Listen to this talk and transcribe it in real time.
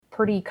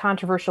pretty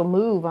controversial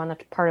move on the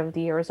part of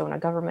the Arizona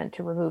government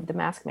to remove the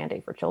mask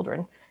mandate for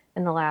children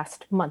in the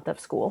last month of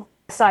school,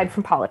 aside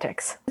from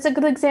politics. It's a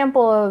good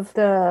example of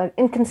the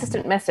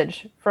inconsistent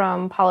message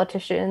from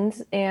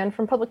politicians and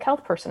from public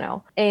health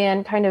personnel,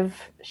 and kind of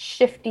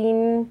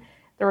shifting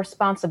the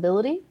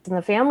responsibility. And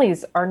the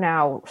families are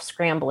now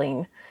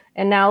scrambling,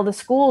 and now the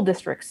school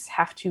districts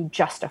have to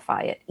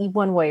justify it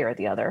one way or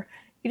the other.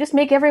 You just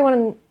make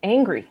everyone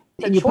angry.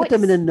 And you put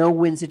them in a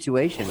no-win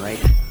situation,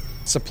 right?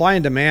 Supply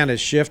and demand has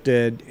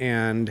shifted,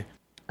 and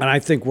I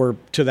think we're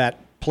to that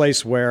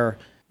place where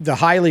the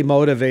highly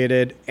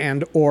motivated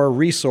and or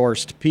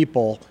resourced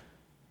people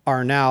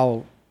are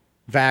now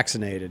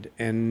vaccinated,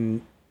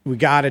 and we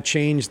got to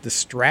change the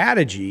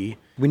strategy.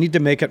 We need to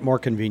make it more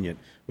convenient.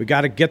 We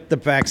got to get the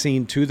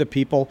vaccine to the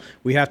people.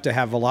 We have to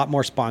have a lot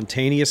more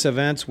spontaneous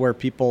events where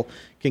people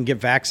can get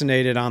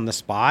vaccinated on the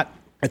spot.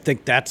 I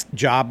think that's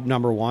job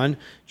number one.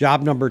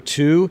 Job number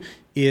two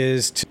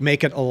is to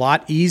make it a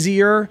lot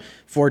easier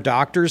for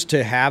doctors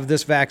to have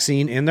this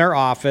vaccine in their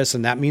office,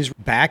 and that means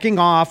backing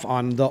off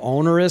on the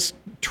onerous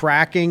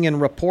tracking and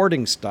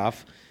reporting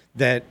stuff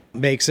that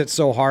makes it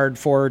so hard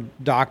for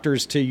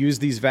doctors to use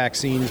these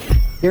vaccines.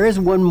 There is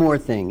one more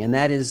thing, and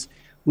that is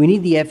we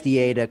need the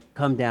FDA to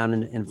come down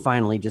and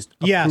finally just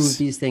approve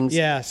these things.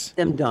 Yes.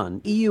 Them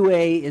done.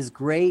 EUA is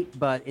great,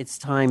 but it's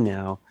time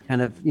now.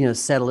 Kind of,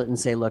 settle it and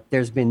say, look,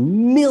 there's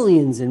been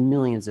millions and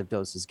millions of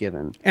doses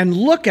given. And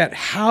look at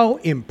how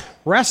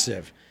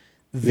impressive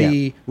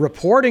the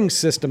reporting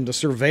system, the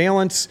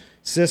surveillance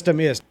system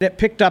is. It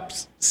picked up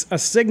a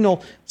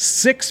signal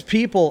 6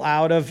 people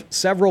out of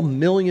several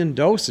million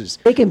doses.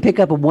 They can pick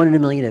up a 1 in a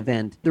million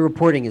event. The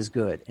reporting is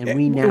good. And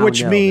we now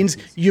Which means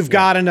you've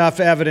got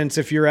enough evidence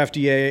if you're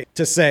FDA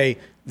to say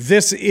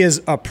this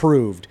is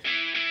approved.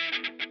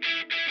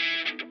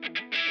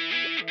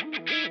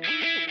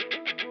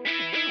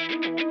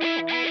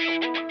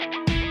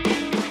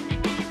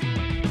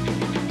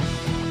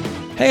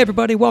 Hey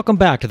everybody, welcome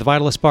back to the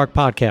Vitalist Spark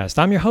podcast.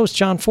 I'm your host,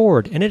 John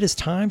Ford, and it is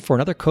time for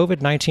another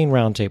COVID-19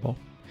 Roundtable.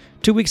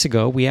 2 weeks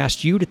ago, we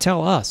asked you to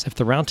tell us if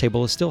the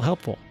Roundtable is still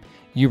helpful.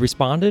 You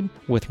responded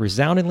with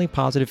resoundingly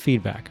positive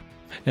feedback.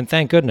 And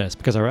thank goodness,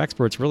 because our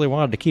experts really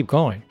wanted to keep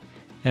going.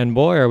 And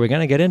boy, are we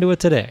going to get into it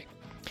today.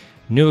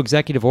 New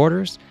executive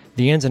orders,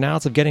 the ins and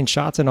outs of getting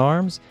shots in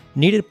arms,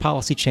 needed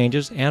policy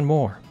changes, and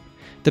more.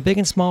 The big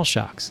and small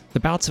shocks, the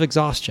bouts of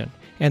exhaustion,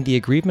 and the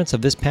aggrievements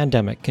of this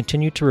pandemic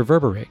continue to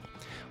reverberate,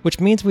 which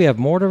means we have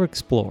more to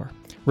explore,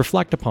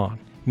 reflect upon,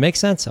 make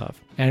sense of,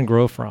 and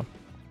grow from.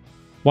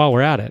 While we're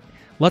at it,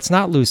 let's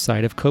not lose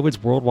sight of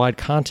COVID's worldwide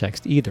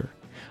context either.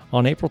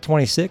 On April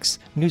 26,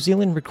 New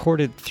Zealand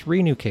recorded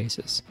 3 new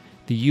cases,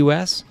 the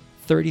US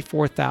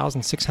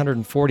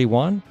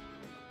 34,641,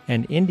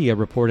 and India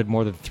reported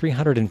more than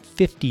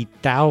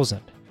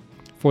 350,000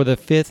 for the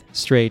 5th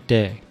straight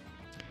day.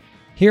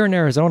 Here in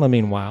Arizona,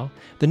 meanwhile,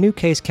 the new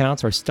case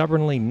counts are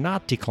stubbornly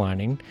not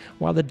declining,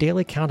 while the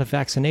daily count of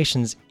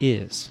vaccinations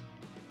is.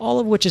 All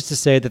of which is to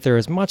say that there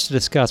is much to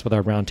discuss with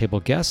our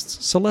roundtable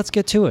guests, so let's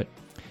get to it.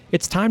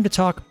 It's time to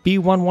talk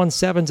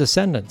B117's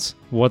ascendance,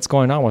 what's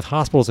going on with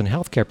hospitals and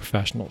healthcare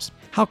professionals,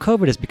 how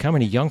COVID is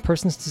becoming a young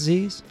person's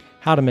disease,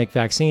 how to make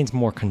vaccines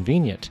more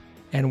convenient,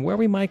 and where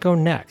we might go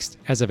next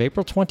as of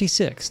April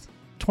 26th,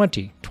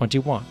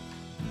 2021.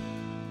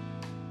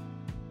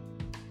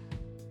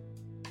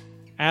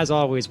 As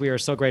always, we are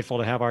so grateful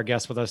to have our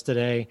guests with us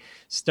today,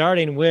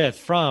 starting with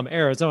from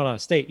Arizona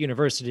State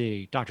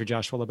University, Dr.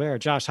 Joshua LaBaer.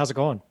 Josh, how's it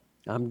going?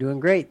 I'm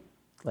doing great.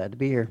 Glad to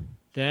be here.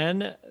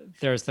 Then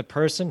there's the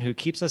person who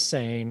keeps us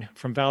sane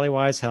from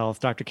Valleywise Health,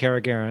 Dr.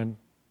 Kara Guerin.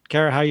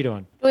 Kara, how are you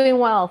doing? Doing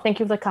well. Thank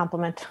you for the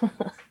compliment.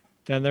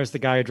 Then there's the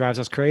guy who drives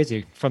us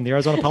crazy from the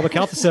Arizona Public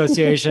Health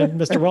Association,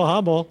 Mr. Will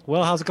Humble.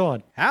 Will, how's it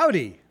going?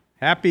 Howdy.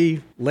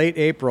 Happy late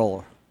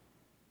April.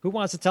 Who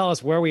wants to tell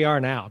us where we are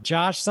now?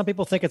 Josh, some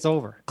people think it's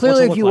over.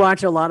 Clearly, if you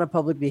watch a lot of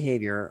public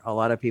behavior, a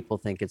lot of people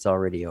think it's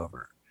already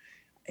over.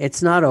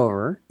 It's not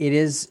over. It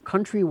is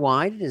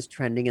countrywide. It is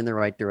trending in the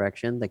right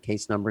direction. The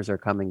case numbers are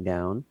coming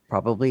down,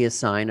 probably a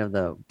sign of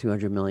the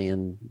 200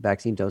 million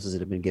vaccine doses that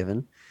have been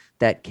given.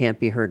 That can't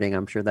be hurting.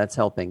 I'm sure that's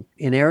helping.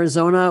 In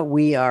Arizona,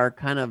 we are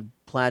kind of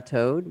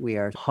plateaued. We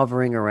are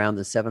hovering around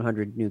the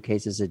 700 new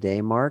cases a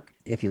day mark.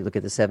 If you look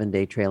at the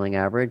 7-day trailing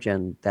average,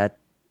 and that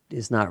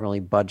is not really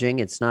budging.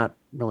 It's not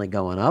really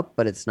going up,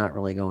 but it's not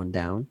really going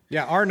down.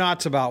 Yeah, our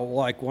not's about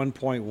like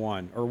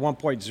 1.1 or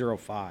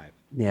 1.05.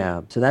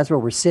 Yeah, so that's where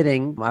we're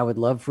sitting. I would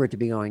love for it to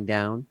be going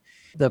down.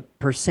 The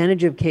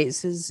percentage of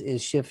cases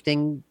is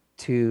shifting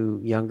to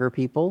younger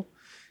people,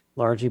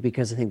 largely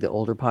because I think the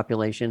older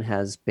population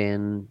has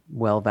been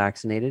well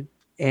vaccinated.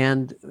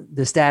 And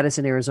the status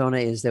in Arizona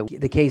is that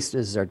the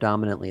cases are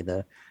dominantly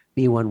the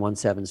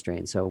B117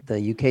 strain. So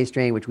the UK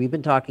strain, which we've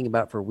been talking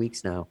about for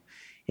weeks now,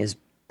 is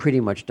pretty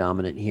much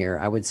dominant here.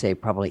 I would say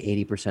probably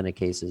 80% of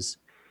cases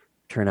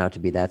turn out to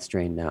be that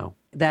strain now.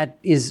 That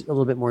is a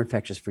little bit more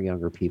infectious for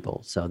younger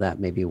people. So that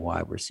may be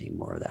why we're seeing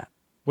more of that.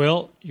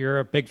 Will, you're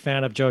a big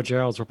fan of Joe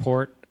Gerald's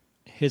report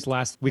his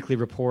last weekly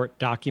report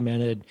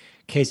documented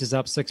cases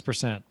up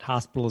 6%,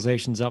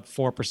 hospitalizations up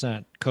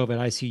 4%, COVID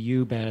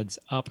ICU beds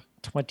up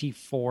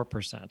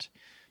 24%.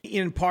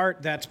 In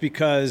part, that's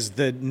because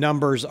the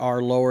numbers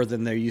are lower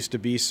than they used to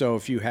be. So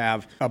if you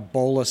have a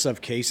bolus of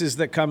cases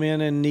that come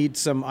in and need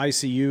some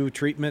ICU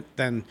treatment,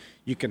 then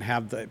you can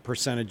have the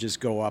percentages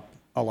go up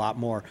a lot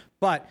more.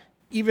 But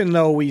even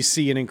though we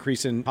see an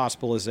increase in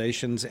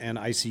hospitalizations and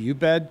ICU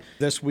bed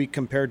this week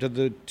compared to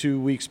the 2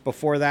 weeks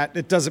before that,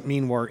 it doesn't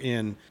mean we're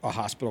in a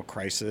hospital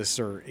crisis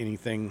or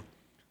anything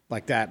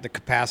like that, the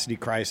capacity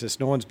crisis.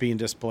 No one's being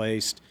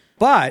displaced.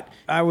 But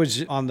I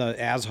was on the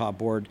ASHA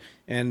board,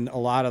 and a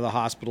lot of the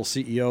hospital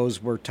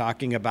CEOs were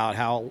talking about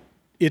how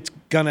it's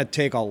going to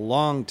take a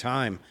long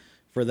time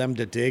for them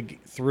to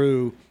dig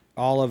through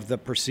all of the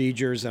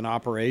procedures and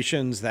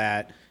operations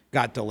that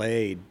got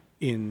delayed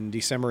in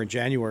December and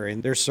January.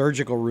 And their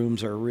surgical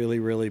rooms are really,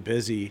 really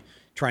busy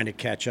trying to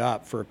catch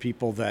up for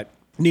people that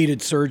needed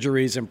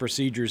surgeries and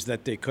procedures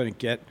that they couldn't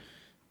get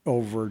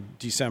over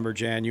December,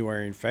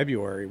 January, and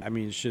February. I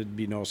mean, it should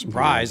be no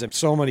surprise.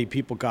 So many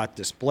people got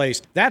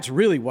displaced. That's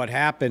really what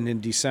happened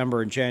in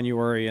December and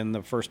January and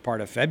the first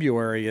part of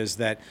February, is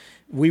that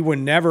we were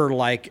never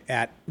like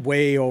at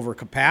way over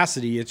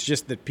capacity. It's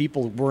just that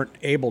people weren't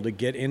able to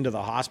get into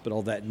the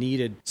hospital that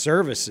needed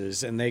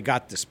services, and they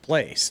got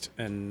displaced,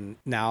 and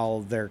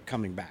now they're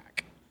coming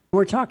back.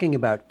 We're talking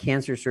about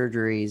cancer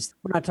surgeries.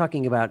 We're not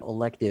talking about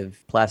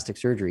elective plastic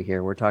surgery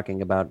here. We're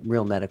talking about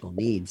real medical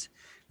needs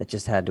that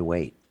just had to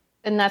wait.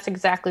 And that's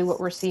exactly what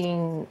we're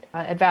seeing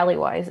at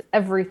Valleywise,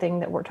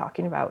 everything that we're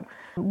talking about.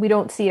 We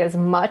don't see as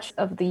much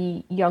of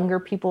the younger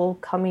people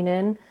coming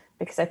in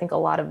because I think a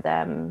lot of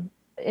them,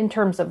 in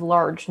terms of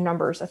large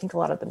numbers, I think a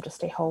lot of them just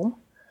stay home.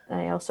 And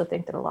I also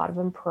think that a lot of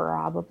them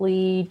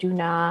probably do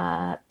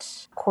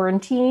not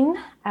quarantine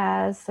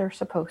as they're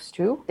supposed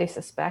to. They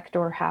suspect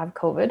or have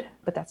COVID,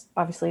 but that's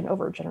obviously an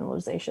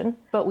overgeneralization.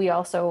 But we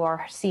also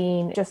are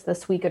seeing just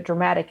this week a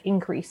dramatic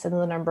increase in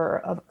the number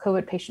of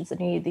COVID patients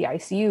that need the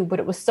ICU, but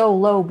it was so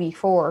low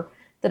before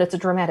that it's a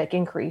dramatic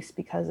increase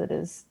because it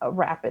is a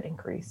rapid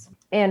increase.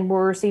 And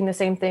we're seeing the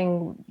same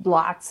thing,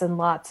 lots and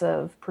lots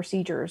of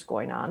procedures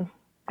going on.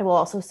 I will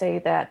also say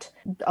that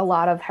a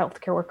lot of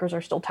healthcare workers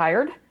are still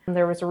tired.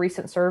 There was a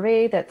recent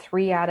survey that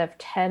 3 out of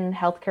 10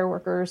 healthcare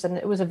workers, and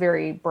it was a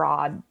very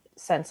broad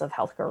sense of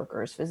healthcare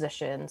workers,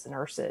 physicians,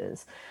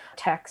 nurses,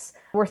 techs,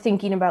 were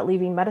thinking about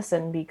leaving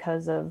medicine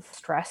because of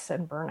stress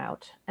and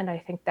burnout. And I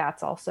think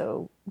that's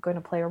also going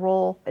to play a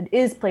role. It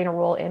is playing a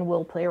role and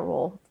will play a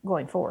role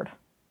going forward.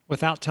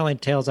 Without telling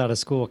tales out of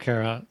school,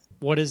 Kara,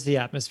 what is the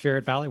atmosphere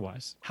at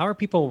Valleywise? How are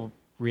people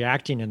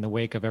reacting in the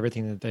wake of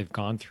everything that they've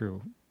gone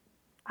through?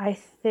 I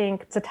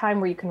think it's a time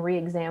where you can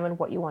re-examine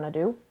what you want to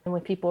do. And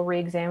when people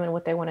re-examine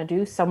what they want to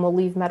do, some will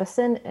leave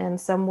medicine and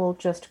some will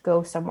just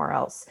go somewhere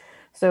else.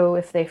 So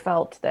if they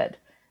felt that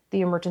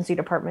the emergency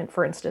department,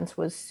 for instance,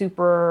 was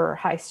super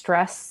high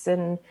stress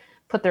and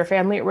put their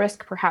family at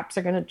risk, perhaps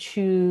they're going to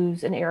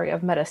choose an area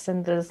of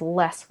medicine that is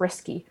less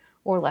risky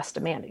or less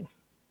demanding.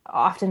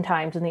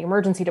 Oftentimes in the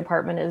emergency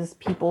department is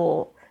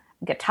people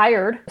get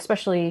tired,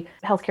 especially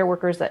healthcare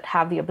workers that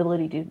have the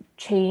ability to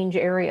change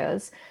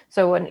areas.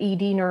 So an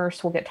ED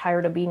nurse will get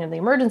tired of being in the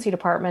emergency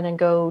department and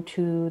go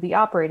to the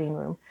operating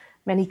room.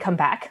 Many come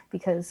back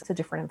because it's a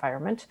different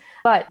environment,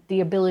 but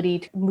the ability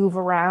to move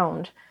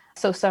around.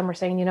 So some are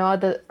saying,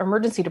 the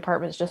emergency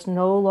department is just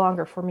no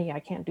longer for me. I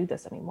can't do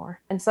this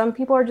anymore. And some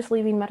people are just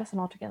leaving medicine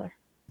altogether.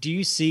 Do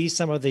you see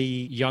some of the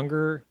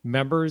younger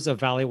members of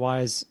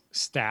Valleywise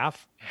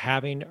staff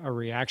having a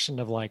reaction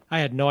of like, I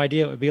had no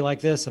idea it would be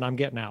like this and I'm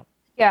getting out?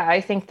 Yeah,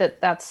 I think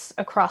that that's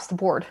across the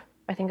board.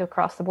 I think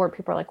across the board,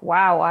 people are like,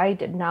 wow, I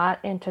did not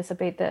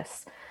anticipate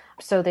this.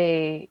 So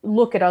they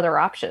look at other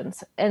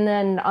options. And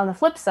then on the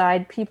flip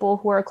side, people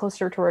who are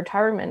closer to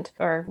retirement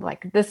are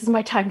like, this is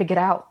my time to get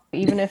out,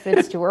 even if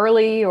it's too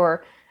early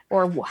or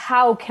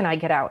how can I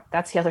get out?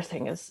 That's the other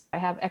thing is I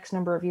have X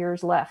number of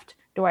years left.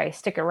 Do I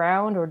stick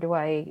around or do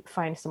I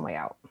find some way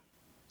out?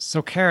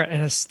 So Kara,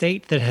 in a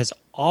state that has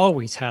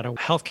always had a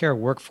healthcare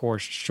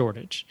workforce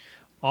shortage,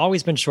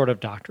 always been short of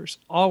doctors,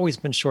 always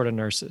been short of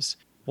nurses,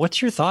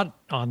 what's your thought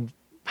on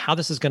how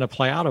this is going to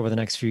play out over the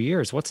next few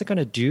years? What's it going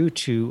to do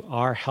to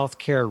our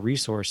healthcare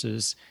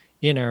resources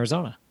in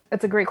Arizona?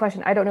 That's a great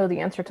question. I don't know the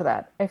answer to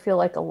that. I feel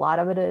like a lot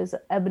of it is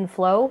ebb and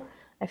flow.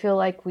 I feel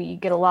like we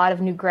get a lot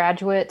of new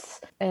graduates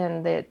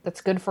and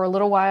that's good for a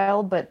little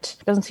while, but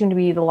it doesn't seem to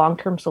be the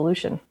long-term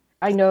solution.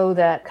 I know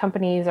that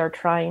companies are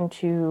trying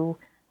to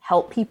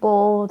help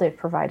people. They've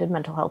provided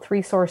mental health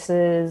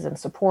resources and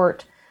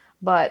support,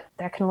 but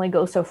that can only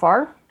go so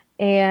far.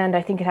 And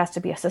I think it has to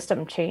be a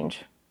system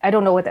change. I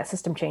don't know what that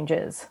system change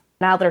is.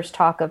 Now there's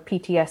talk of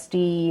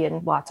PTSD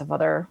and lots of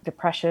other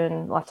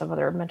depression, lots of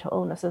other mental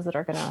illnesses that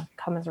are going to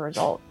come as a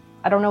result.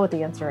 I don't know what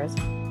the answer is.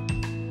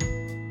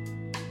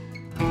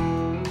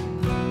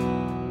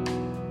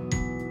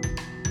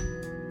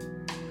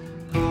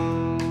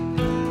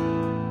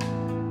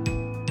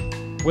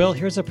 Will,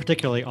 here's a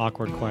particularly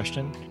awkward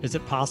question. Is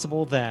it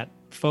possible that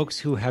folks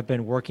who have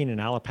been working in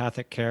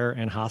allopathic care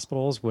and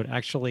hospitals would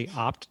actually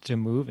opt to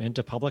move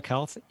into public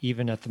health,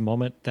 even at the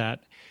moment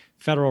that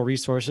federal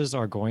resources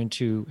are going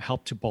to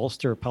help to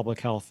bolster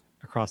public health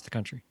across the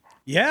country?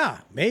 Yeah,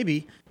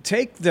 maybe.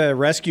 Take the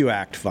Rescue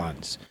Act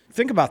funds.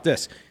 Think about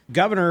this.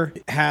 Governor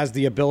has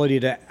the ability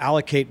to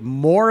allocate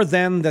more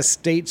than the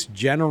state's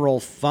general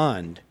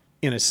fund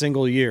in a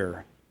single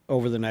year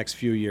over the next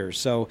few years.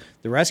 So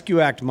the Rescue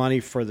Act money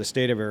for the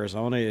state of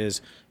Arizona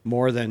is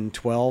more than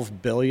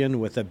 $12 billion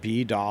with a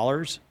B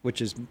dollars,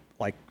 which is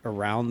like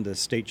around the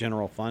state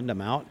general fund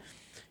amount.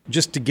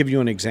 Just to give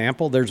you an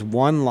example, there's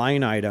one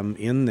line item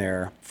in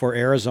there for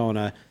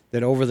Arizona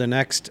that over the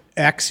next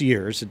X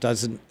years, it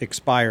doesn't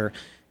expire,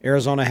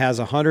 Arizona has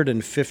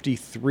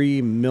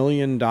 $153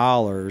 million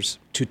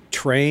to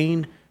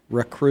train,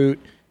 recruit,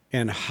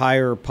 and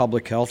hire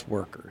public health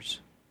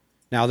workers.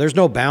 Now, there's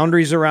no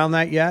boundaries around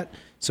that yet,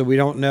 so we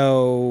don't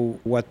know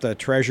what the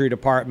Treasury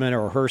Department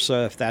or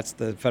HRSA, if that's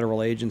the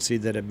federal agency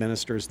that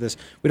administers this,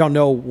 we don't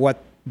know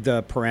what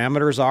the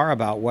parameters are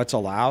about what's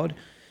allowed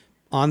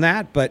on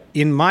that. But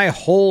in my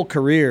whole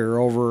career,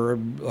 over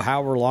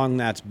however long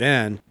that's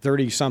been,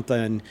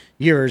 30-something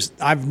years,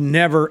 I've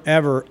never,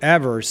 ever,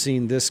 ever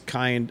seen this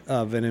kind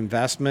of an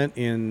investment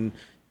in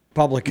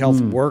public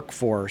health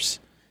workforce.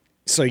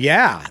 So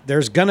yeah,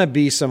 there's going to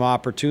be some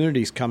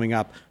opportunities coming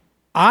up.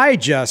 I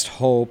just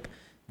hope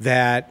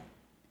that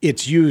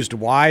it's used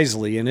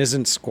wisely and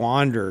isn't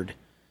squandered.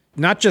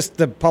 Not just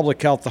the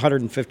public health, the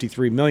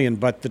 $153 million,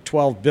 but the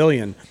 $12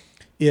 billion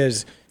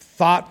is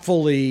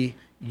thoughtfully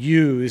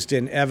used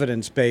in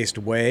evidence-based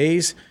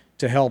ways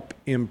to help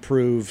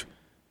improve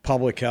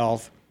public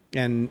health.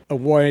 And a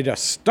way to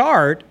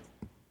start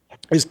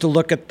is to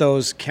look at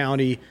those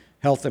county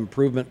health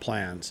improvement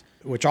plans,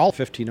 which all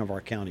 15 of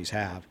our counties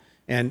have.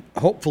 And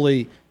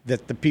hopefully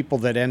that the people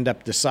that end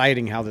up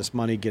deciding how this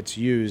money gets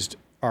used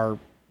are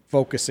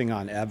focusing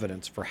on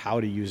evidence for how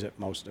to use it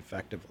most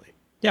effectively.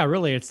 Yeah,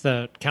 really, it's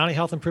the county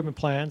health improvement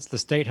plans, the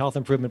state health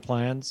improvement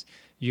plans.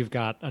 You've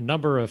got a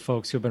number of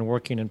folks who've been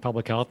working in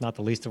public health, not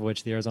the least of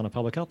which the Arizona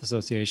Public Health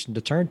Association,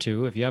 to turn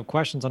to if you have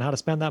questions on how to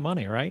spend that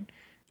money, right?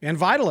 And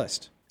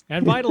Vitalist.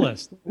 And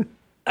Vitalist.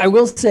 I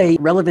will say,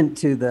 relevant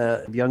to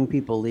the young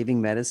people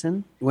leaving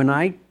medicine, when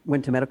I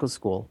went to medical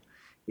school,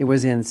 it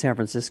was in San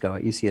Francisco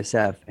at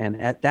UCSF. And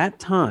at that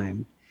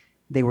time,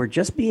 they were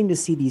just beginning to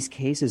see these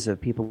cases of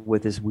people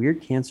with this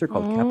weird cancer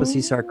called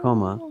Kaposi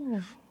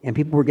sarcoma. And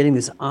people were getting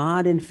this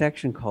odd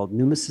infection called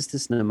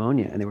pneumocystis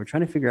pneumonia. And they were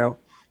trying to figure out,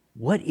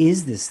 what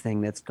is this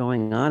thing that's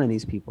going on in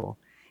these people?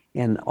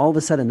 And all of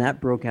a sudden that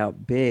broke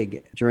out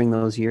big during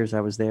those years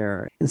I was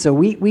there. And so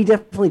we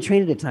definitely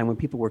trained at a time when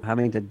people were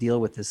having to deal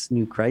with this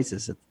new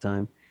crisis at the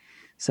time.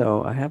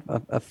 So I have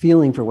a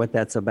feeling for what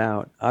that's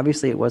about.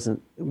 Obviously, it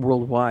wasn't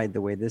worldwide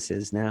the way this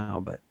is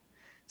now, but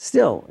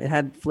still, it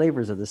had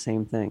flavors of the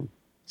same thing.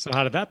 So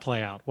how did that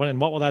play out? And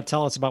what will that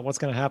tell us about what's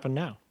going to happen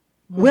now?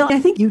 Well, I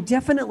think you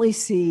definitely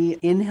see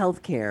in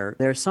healthcare,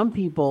 there are some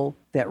people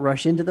that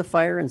rush into the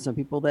fire and some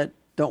people that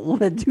don't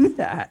want to do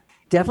that.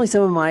 Definitely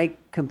some of my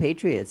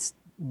compatriots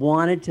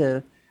wanted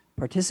to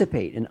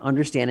participate in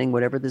understanding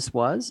whatever this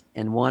was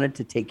and wanted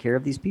to take care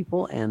of these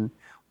people and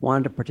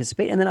wanted to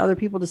participate. And then other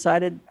people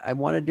decided, I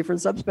want a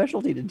different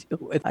subspecialty to deal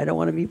with. I don't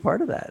want to be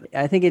part of that.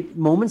 I think at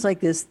moments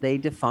like this, they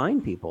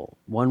define people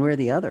one way or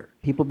the other.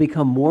 People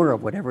become more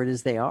of whatever it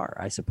is they are,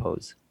 I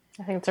suppose.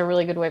 I think it's a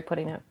really good way of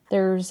putting it.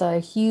 There's a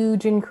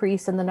huge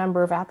increase in the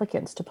number of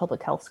applicants to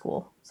public health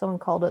school. Someone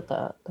called it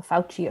the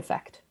Fauci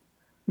effect.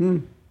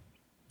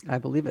 I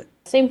believe it.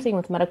 Same thing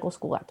with medical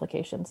school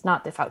applications,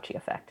 not the Fauci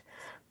effect,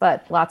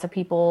 but lots of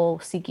people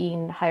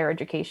seeking higher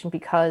education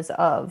because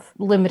of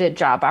limited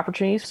job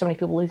opportunities, so many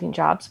people losing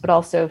jobs, but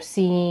also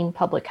seeing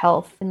public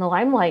health in the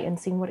limelight and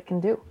seeing what it can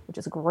do, which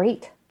is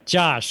great.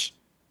 Josh,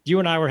 you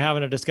and I were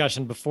having a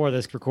discussion before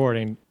this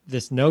recording,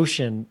 this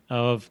notion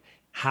of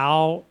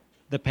how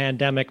the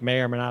pandemic may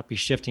or may not be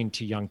shifting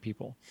to young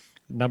people.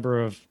 A number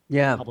of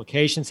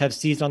publications have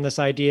seized on this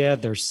idea.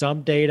 There's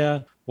some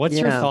data. What's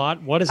your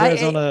thought? What does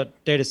Arizona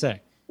data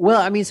say?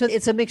 Well, I mean, so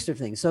it's a mixture of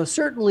things. So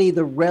certainly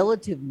the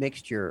relative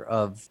mixture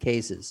of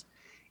cases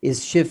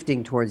is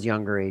shifting towards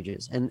younger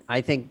ages. And I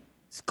think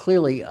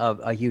clearly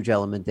a huge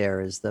element there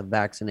is the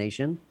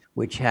vaccination,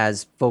 which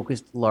has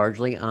focused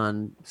largely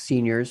on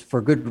seniors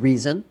for good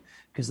reason,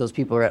 because those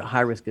people are at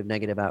high risk of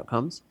negative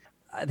outcomes.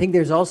 I think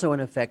there's also an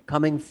effect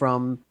coming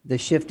from the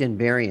shift in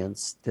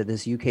variants to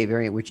this UK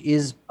variant, which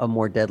is a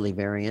more deadly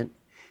variant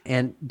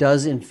and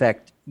does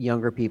infect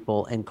younger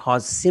people and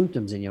cause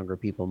symptoms in younger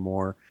people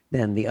more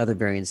than the other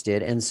variants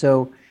did. And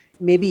so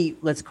maybe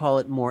let's call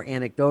it more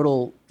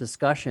anecdotal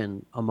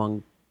discussion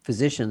among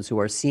physicians who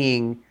are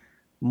seeing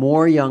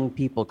more young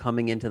people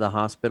coming into the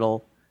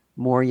hospital,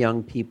 more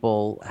young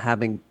people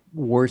having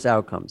worse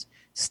outcomes.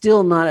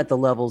 Still not at the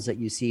levels that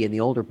you see in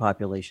the older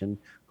population,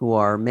 who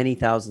are many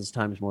thousands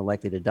times more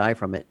likely to die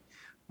from it.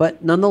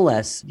 But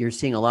nonetheless, you're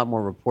seeing a lot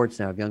more reports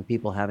now of young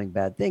people having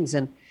bad things.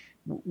 And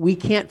we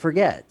can't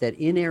forget that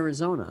in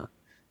Arizona,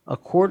 a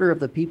quarter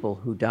of the people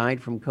who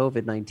died from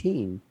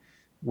COVID-19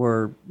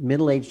 were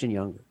middle-aged and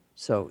younger.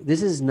 So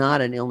this is not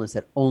an illness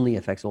that only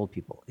affects old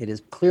people. It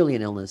is clearly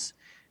an illness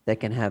that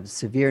can have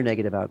severe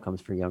negative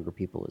outcomes for younger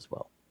people as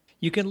well.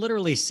 You can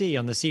literally see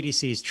on the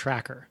CDC's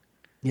tracker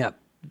Yep.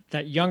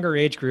 that younger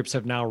age groups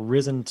have now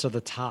risen to the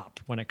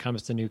top when it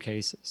comes to new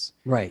cases.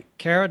 Right.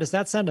 Kara, does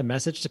that send a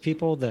message to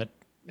people that,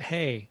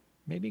 hey,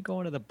 maybe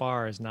going to the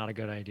bar is not a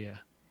good idea?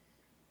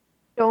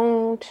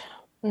 Don't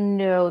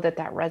know that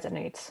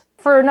resonates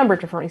for a number of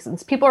different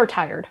reasons. People are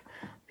tired.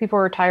 People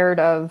are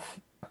tired of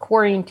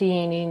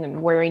quarantining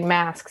and wearing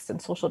masks and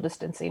social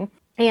distancing.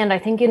 And I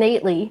think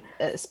innately,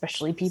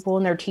 especially people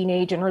in their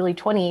teenage and early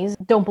 20s,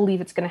 don't believe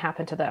it's going to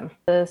happen to them.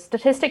 The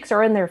statistics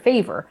are in their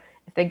favor.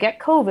 If they get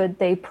COVID,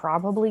 they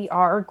probably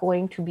are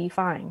going to be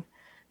fine.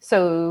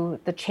 So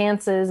the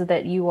chances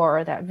that you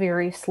are that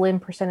very slim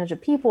percentage of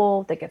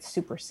people that get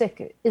super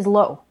sick is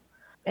low.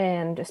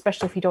 And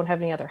especially if you don't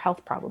have any other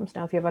health problems.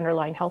 Now, if you have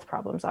underlying health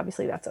problems,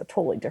 obviously that's a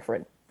totally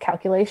different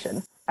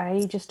calculation.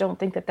 I just don't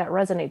think that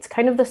resonates.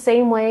 Kind of the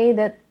same way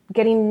that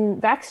getting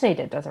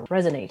vaccinated doesn't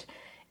resonate.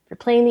 If you're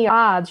playing the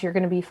odds, you're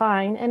going to be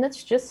fine, and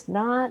it's just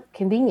not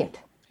convenient.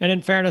 And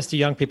in fairness to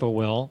young people,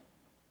 Will,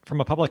 from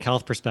a public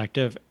health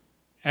perspective,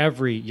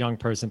 every young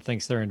person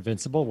thinks they're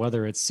invincible,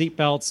 whether it's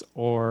seatbelts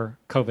or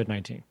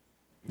COVID-19.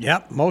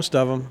 Yep, most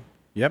of them.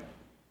 Yep.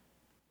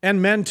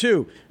 And men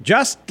too,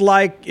 just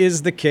like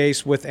is the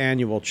case with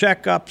annual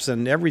checkups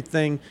and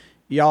everything.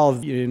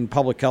 Y'all in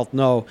public health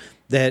know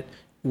that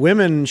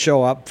women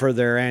show up for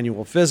their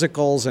annual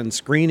physicals and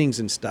screenings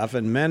and stuff,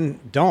 and men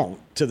don't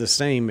to the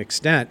same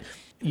extent.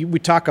 We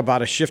talk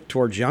about a shift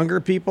towards younger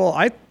people.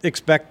 I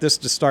expect this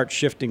to start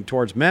shifting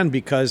towards men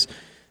because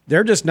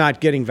they're just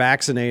not getting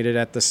vaccinated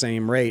at the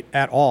same rate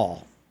at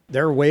all.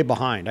 They're way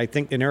behind. I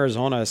think in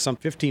Arizona, some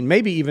 15,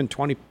 maybe even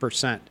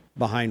 20%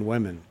 behind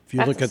women. If you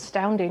That's look at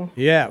astounding.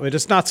 Yeah, but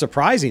it's not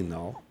surprising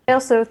though. I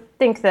also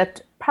think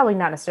that probably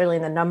not necessarily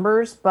in the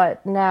numbers,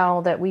 but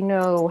now that we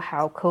know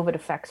how COVID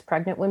affects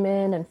pregnant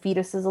women and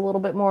fetuses a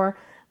little bit more,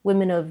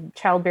 women of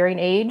childbearing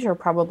age are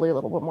probably a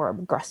little bit more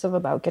aggressive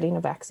about getting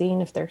a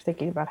vaccine if they're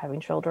thinking about having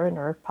children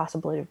or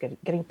possibly of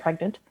getting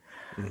pregnant.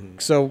 Mm-hmm.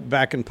 So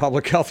back in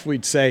public health,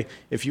 we'd say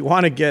if you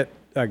want to get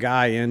a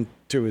guy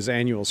into his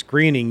annual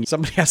screening,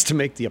 somebody has to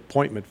make the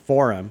appointment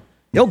for him.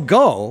 He'll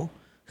go.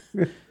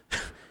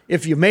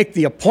 If you make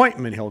the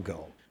appointment, he'll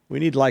go. We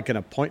need like an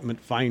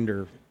appointment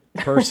finder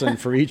person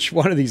for each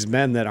one of these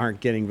men that aren't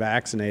getting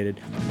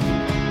vaccinated.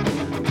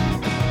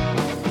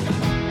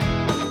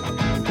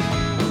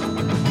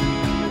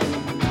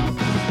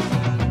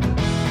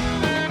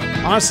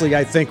 Honestly,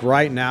 I think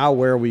right now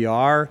where we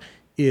are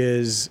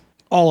is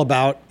all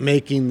about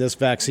making this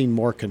vaccine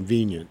more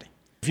convenient.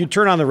 If you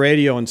turn on the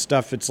radio and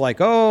stuff, it's like,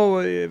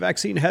 oh,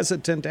 vaccine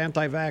hesitant,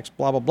 anti-vax,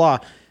 blah, blah, blah.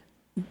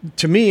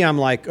 To me, I'm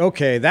like,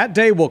 okay, that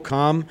day will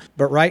come,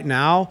 but right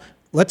now,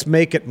 let's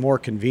make it more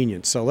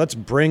convenient. So let's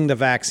bring the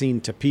vaccine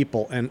to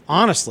people. And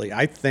honestly,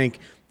 I think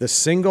the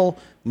single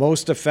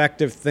most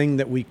effective thing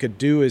that we could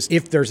do is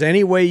if there's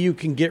any way you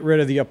can get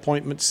rid of the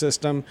appointment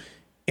system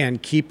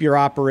and keep your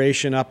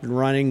operation up and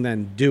running,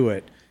 then do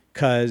it.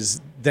 Because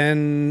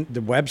then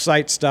the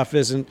website stuff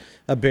isn't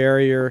a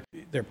barrier.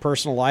 Their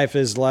personal life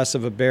is less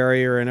of a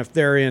barrier. And if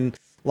they're in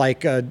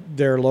like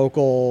their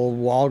local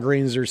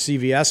Walgreens or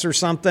CVS or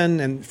something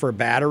and for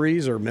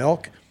batteries or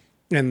milk,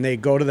 and they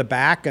go to the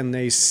back and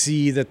they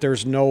see that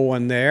there's no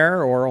one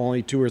there or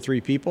only 2 or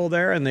 3 people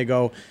there, and they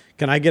go,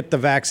 can I get the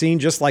vaccine,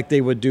 just like they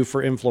would do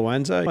for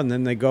influenza? And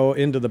then they go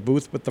into the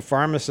booth with the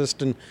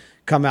pharmacist and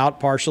come out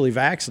partially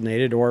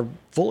vaccinated or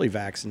fully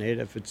vaccinated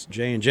if it's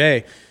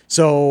J&J.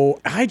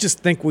 So I just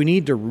think we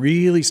need to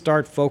really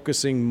start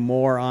focusing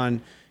more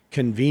on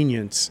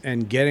convenience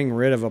and getting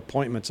rid of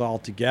appointments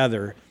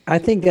altogether. I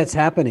think that's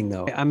happening,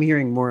 though. I'm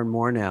hearing more and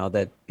more now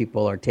that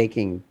people are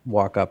taking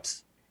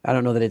walk-ups. I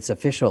don't know that it's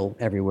official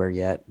everywhere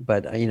yet,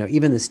 but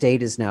even the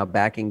state is now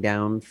backing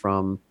down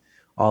from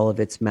all of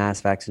its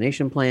mass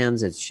vaccination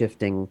plans. It's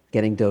shifting,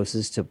 getting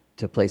doses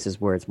to places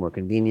where it's more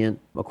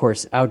convenient. Of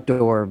course,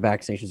 outdoor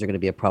vaccinations are going to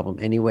be a problem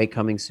anyway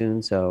coming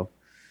soon. So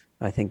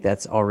I think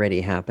that's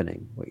already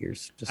happening, what you're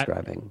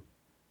describing.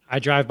 I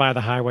drive by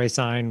the highway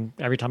sign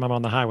every time I'm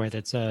on the highway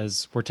that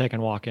says we're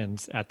taking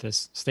walk-ins at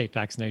this state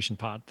vaccination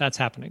pod. That's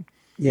happening.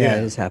 Yeah,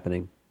 it is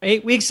happening.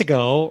 8 weeks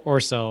ago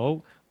or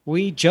so,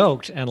 we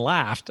joked and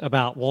laughed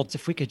about, well,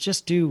 if we could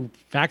just do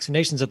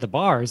vaccinations at the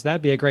bars,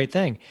 that'd be a great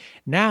thing.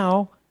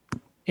 Now,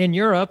 in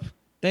Europe,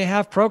 they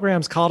have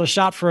programs called A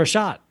Shot for a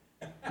Shot.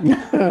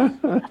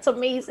 That's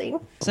amazing.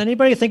 Does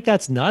anybody think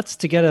that's nuts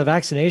to get a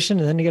vaccination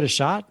and then to get a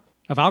shot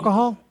of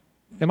alcohol?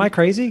 Am I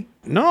crazy?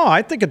 No,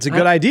 I think it's a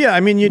good idea. I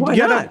mean, you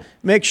got to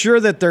make sure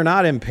that they're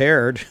not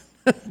impaired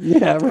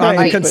Yeah, right.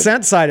 on the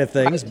consent side of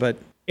things, but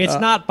it's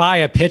not buy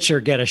a pitcher,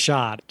 get a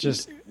shot.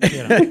 Just,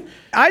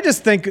 I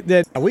just think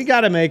that we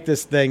got to make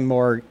this thing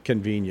more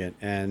convenient,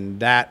 and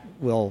that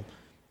will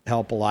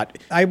help a lot.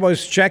 I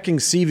was checking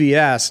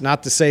CVS,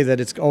 not to say that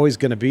it's always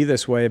going to be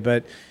this way,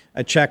 but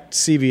I checked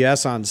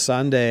CVS on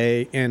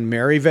Sunday in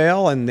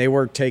Maryvale, and they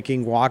were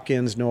taking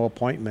walk-ins, no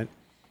appointment.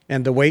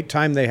 And the wait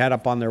time they had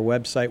up on their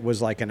website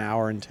was like an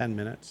hour and 10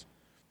 minutes.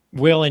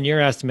 Will, in your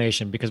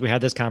estimation, because we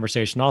had this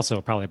conversation also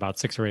probably about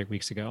 6 or 8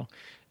 weeks ago,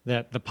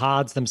 that the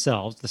pods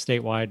themselves, the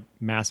statewide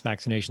mass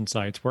vaccination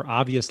sites, were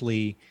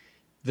obviously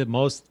the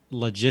most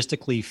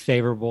logistically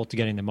favorable to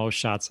getting the most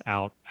shots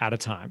out at a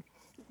time.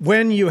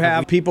 When you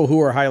have people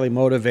who are highly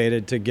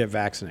motivated to get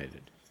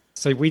vaccinated.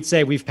 So we'd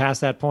say we've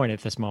passed that point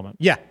at this moment.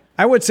 Yeah.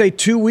 I would say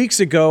 2 weeks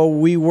ago,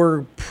 we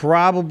were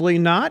probably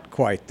not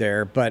quite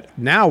there, but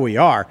now we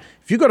are.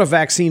 If you go to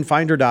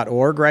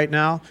vaccinefinder.org right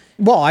now,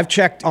 well, I've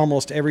checked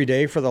almost every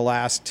day for the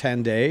last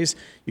 10 days.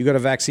 You go to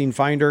Vaccine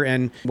Finder,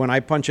 and when I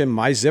punch in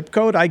my zip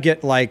code, I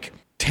get like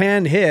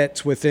 10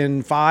 hits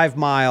within 5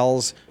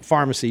 miles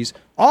pharmacies,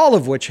 all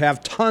of which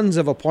have tons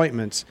of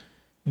appointments.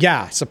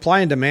 Yeah, supply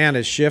and demand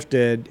has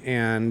shifted,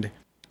 and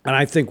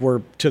I think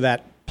we're to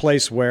that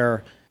place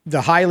where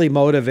the highly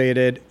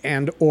motivated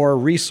and or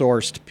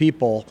resourced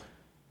people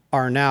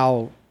are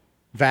now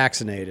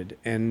vaccinated.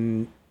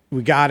 And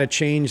we got to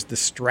change the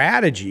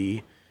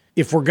strategy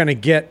if we're going to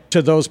get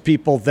to those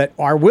people that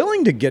are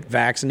willing to get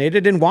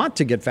vaccinated and want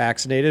to get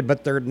vaccinated,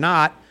 but they're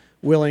not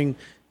willing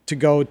to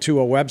go to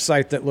a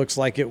website that looks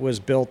like it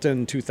was built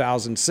in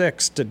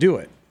 2006 to do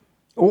it.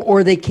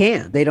 Or they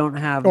can't. They don't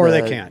have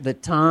they can't. the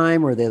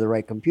time, or they're the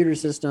right computer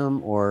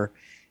system, or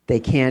they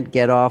can't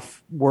get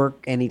off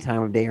work any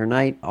time of day or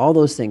night. All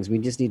those things. We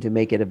just need to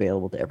make it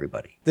available to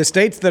everybody. The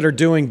states that are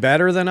doing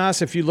better than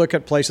us, if you look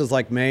at places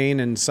like Maine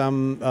and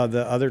some of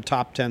the other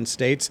top 10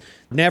 states,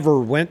 never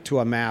went to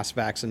a mass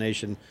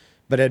vaccination,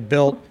 but had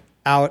built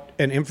out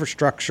an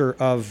infrastructure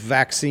of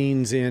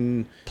vaccines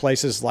in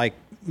places like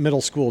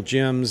middle school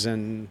gyms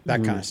and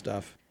that kind of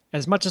stuff.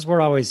 As much as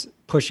we're always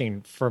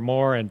pushing for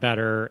more and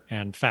better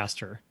and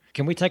faster,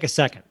 can we take a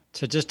second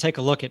to just take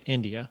a look at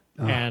India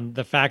and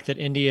the fact that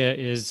India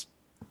is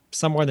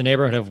somewhere in the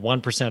neighborhood of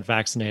 1%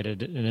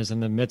 vaccinated and is in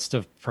the midst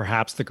of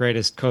perhaps the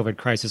greatest COVID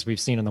crisis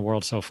we've seen in the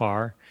world so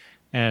far,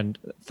 and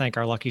thank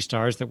our lucky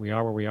stars that we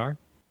are where we are?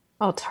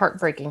 Oh, it's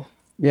heartbreaking.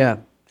 Yeah.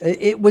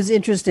 It was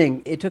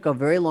interesting. It took a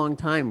very long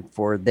time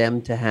for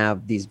them to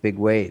have these big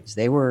waves.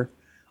 They were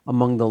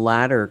among the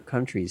latter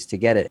countries to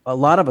get it. A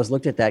lot of us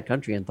looked at that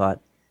country and thought,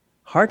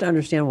 hard to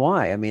understand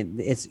why. I mean,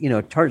 it's,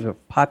 in terms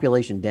of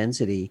population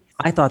density,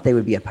 I thought they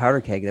would be a powder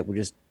keg that would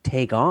just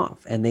take off,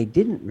 and they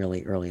didn't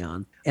really early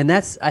on. And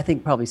that's, I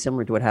think, probably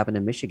similar to what happened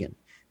in Michigan.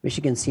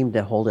 Michigan seemed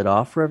to hold it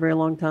off for a very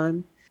long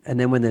time. And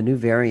then when the new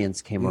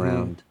variants came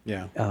around,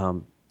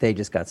 they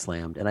just got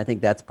slammed. And I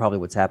think that's probably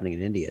what's happening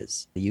in India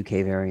is the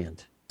UK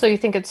variant. So you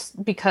think it's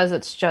because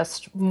it's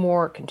just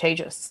more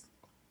contagious?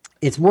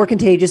 It's more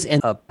contagious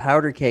and a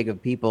powder keg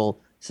of people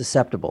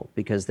susceptible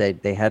because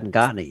they hadn't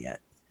gotten it yet.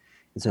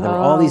 And so there were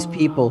all these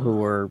people who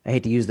were, I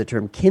hate to use the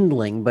term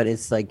kindling, but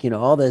it's like,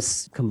 all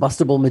this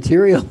combustible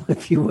material,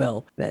 if you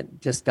will, that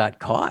just got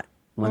caught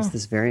once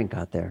this variant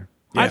got there.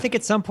 Yeah. I think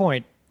at some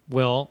point,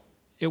 Will,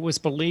 it was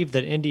believed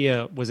that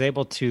India was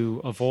able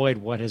to avoid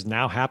what is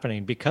now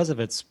happening because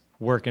of its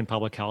work in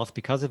public health,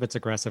 because of its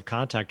aggressive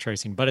contact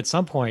tracing. But at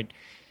some point,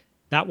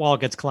 that wall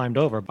gets climbed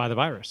over by the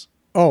virus.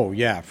 Oh,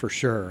 yeah, for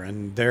sure.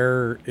 And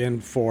they're in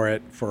for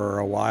it for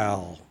a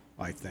while,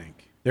 I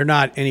think. They're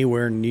not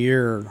anywhere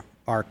near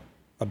our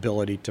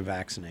ability to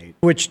vaccinate,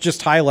 which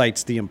just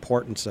highlights the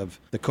importance of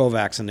the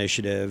COVAX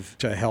initiative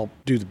to help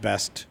do the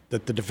best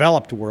that the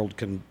developed world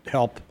can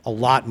help a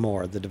lot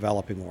more, the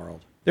developing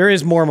world. There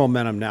is more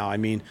momentum now. I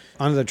mean,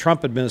 under the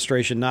Trump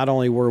administration, not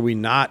only were we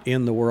not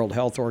in the World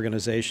Health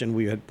Organization,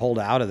 we had pulled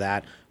out of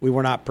that. We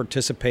were not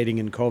participating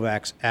in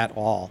COVAX at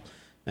all.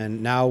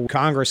 And now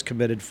Congress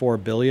committed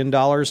 $4 billion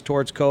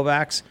towards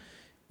COVAX,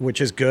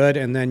 which is good.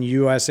 And then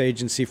U.S.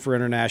 Agency for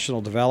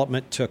International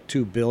Development took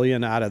 $2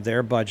 billion out of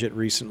their budget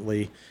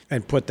recently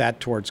and put that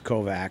towards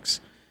COVAX.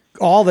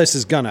 All this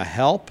is going to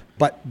help,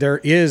 but there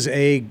is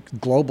a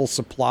global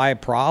supply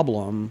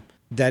problem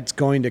that's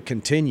going to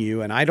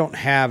continue. And I don't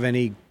have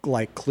any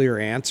clear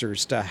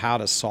answers to how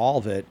to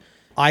solve it.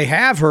 I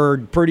have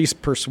heard pretty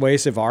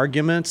persuasive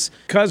arguments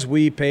because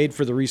we paid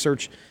for the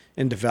research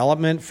and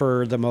development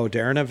for the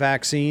Moderna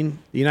vaccine.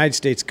 The United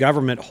States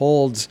government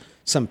holds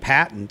some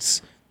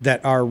patents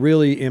that are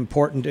really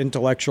important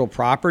intellectual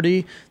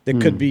property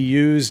that could be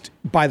used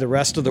by the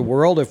rest of the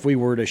world if we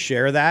were to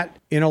share that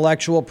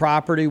intellectual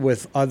property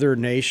with other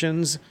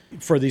nations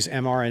for these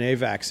mRNA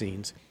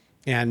vaccines.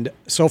 And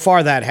so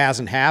far that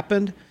hasn't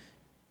happened.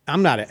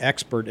 I'm not an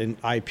expert in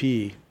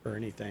IP or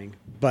anything,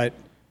 but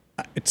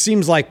it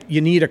seems like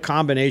you need a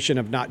combination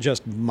of not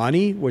just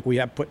money, which we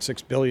have put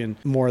 $6 billion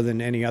more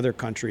than any other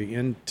country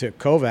into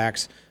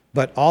COVAX,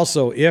 but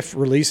also if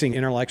releasing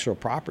intellectual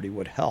property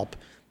would help,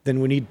 then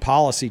we need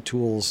policy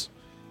tools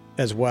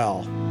as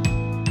well.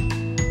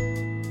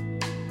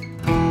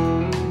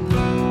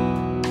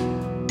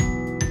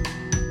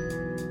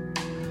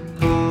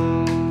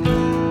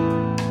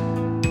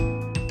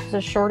 Is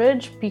a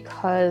shortage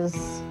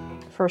because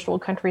first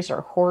world countries are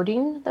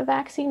hoarding the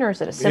vaccine, or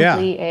is it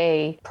simply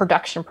a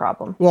production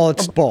problem? Well,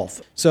 it's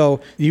both.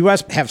 So the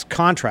U.S. has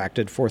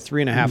contracted for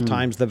 3.5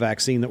 times the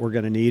vaccine that we're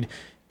going to need.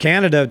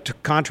 Canada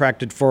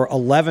contracted for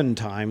 11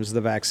 times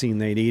the vaccine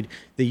they need.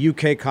 The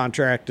UK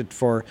contracted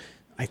for,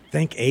 I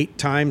think 8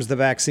 times the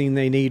vaccine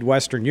they need.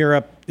 Western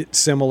Europe, it's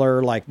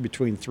similar, like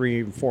between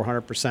 300 and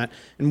 400%.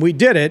 And we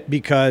did it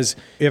because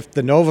if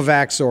the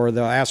Novavax or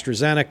the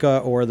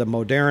AstraZeneca or the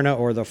Moderna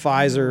or the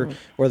Pfizer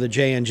or the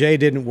J&J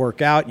didn't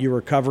work out, you were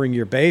covering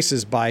your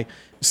bases by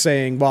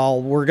saying,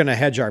 well, we're going to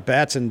hedge our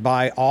bets and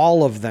buy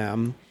all of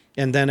them.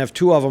 And then if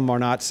 2 of them are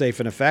not safe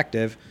and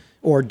effective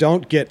or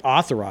don't get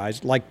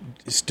authorized, like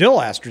still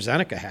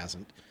AstraZeneca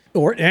hasn't,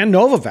 and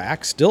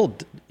Novavax still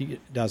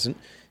doesn't.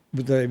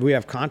 We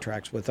have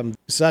contracts with them,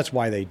 so that's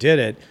why they did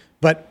it.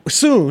 But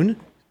soon,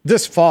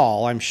 this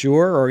fall, I'm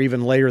sure, or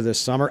even later this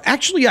summer.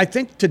 Actually, I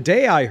think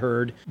today I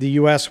heard the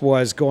U.S.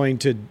 was going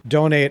to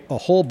donate a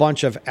whole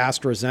bunch of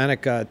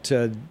AstraZeneca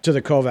to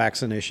the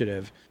COVAX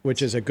initiative,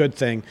 which is a good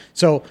thing.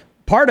 So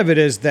part of it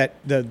is that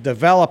the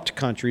developed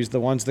countries,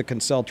 the ones that can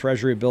sell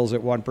treasury bills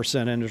at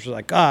 1%, and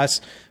like us,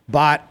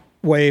 bought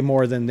way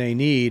more than they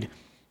need.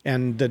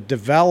 And the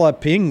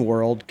developing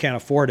world can't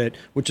afford it,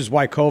 which is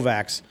why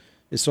COVAX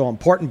is so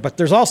important. But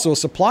there's also a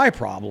supply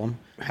problem.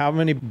 How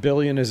many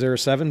billion is there?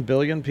 7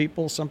 billion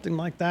people, something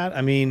like that?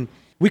 I mean,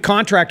 we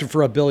contracted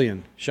for 1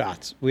 billion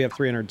shots. We have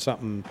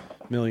 300-something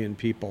million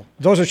people.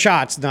 Those are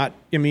shots,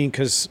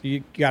 because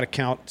you got to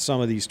count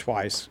some of these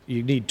twice.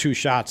 You need 2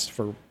 shots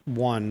for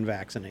 1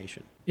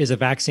 vaccination. Is a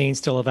vaccine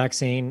still a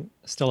vaccine?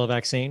 Still a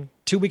vaccine?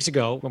 2 weeks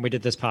ago, when we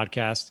did this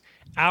podcast,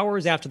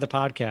 hours after the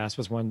podcast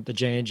was when the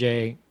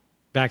J&J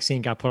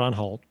vaccine got put on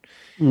hold.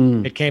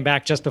 It came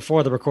back just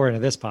before the recording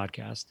of this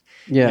podcast.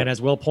 Yeah. And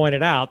as Will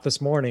pointed out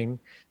this morning,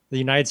 the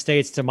United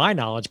States, to my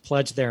knowledge,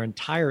 pledged their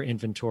entire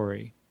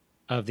inventory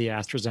of the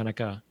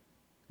AstraZeneca,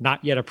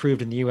 not yet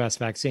approved in the U.S.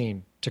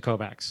 vaccine, to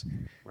COVAX.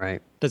 Right.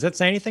 Does that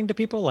say anything to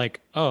people? Like,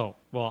 oh,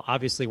 well,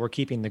 obviously we're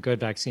keeping the good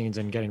vaccines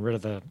and getting rid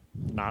of the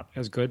not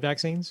as good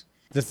vaccines?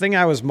 The thing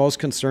I was most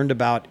concerned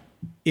about,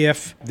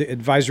 if the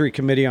Advisory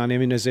Committee on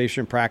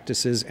Immunization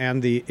Practices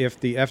and if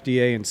the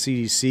FDA and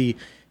CDC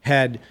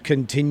had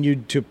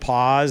continued to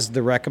pause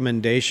the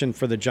recommendation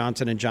for the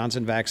Johnson &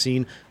 Johnson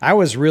vaccine, I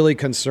was really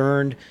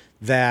concerned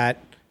that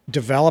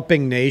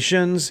developing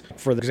nations,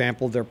 for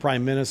example, their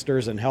prime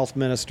ministers and health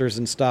ministers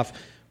and stuff,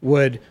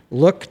 would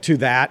look to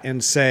that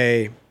and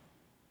say,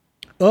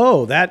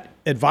 oh, that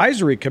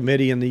advisory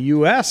committee in the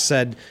U.S.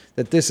 said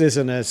that this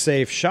isn't a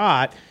safe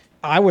shot.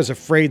 I was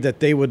afraid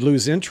that they would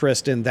lose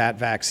interest in that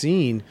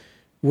vaccine,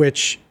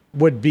 which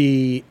would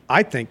be,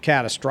 I think,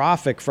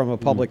 catastrophic from a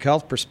public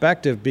health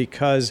perspective,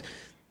 because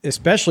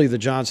especially the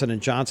Johnson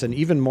 & Johnson,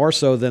 even more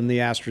so than the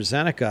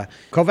AstraZeneca,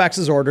 COVAX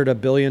has ordered 1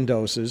 billion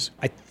doses.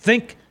 I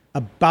think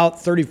about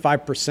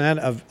 35%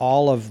 of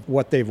all of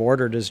what they've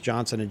ordered is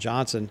Johnson &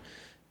 Johnson,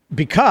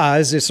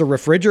 because it's a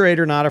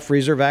refrigerator, not a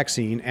freezer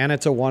vaccine, and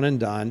it's a one and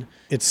done.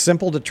 It's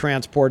simple to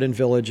transport in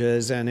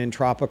villages and in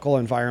tropical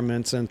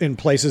environments and in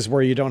places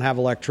where you don't have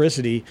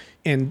electricity.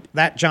 And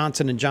that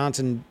Johnson &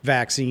 Johnson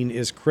vaccine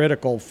is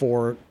critical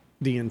for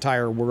the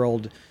entire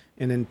world,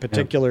 and in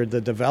particular,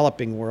 the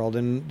developing world.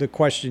 And the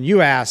question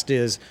you asked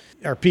is,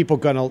 are people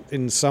going to,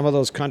 in some of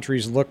those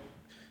countries, look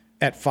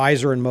at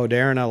Pfizer and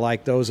Moderna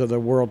like those are the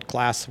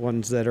world-class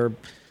ones that are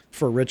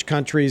for rich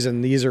countries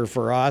and these are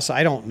for us?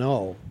 I don't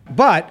know.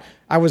 But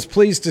I was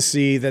pleased to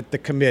see that the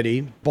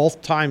committee,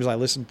 both times I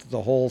listened to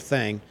the whole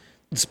thing,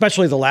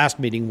 especially the last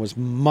meeting, was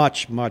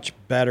much, much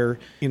better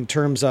in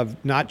terms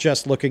of not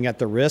just looking at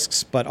the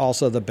risks, but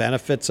also the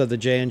benefits of the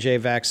J&J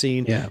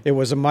vaccine. Yeah. It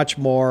was a much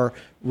more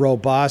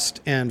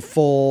robust and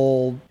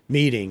full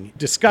meeting.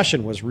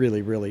 Discussion was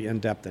really, really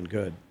in-depth and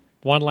good.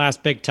 One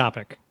last big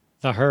topic,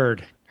 the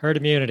herd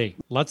immunity.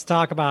 Let's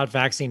talk about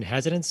vaccine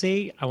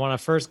hesitancy. I want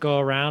to first go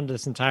around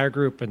this entire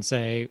group and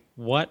say,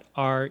 what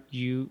are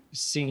you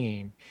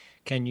seeing?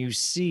 Can you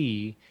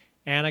see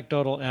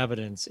anecdotal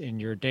evidence in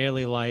your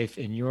daily life,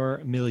 in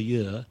your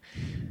milieu,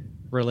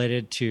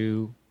 related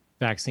to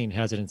vaccine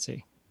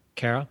hesitancy?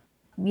 Kara?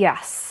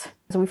 Yes.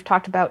 So we've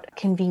talked about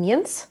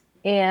convenience,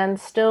 and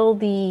still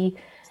it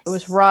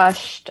was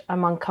rushed,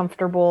 I'm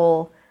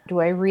uncomfortable. Do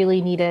I really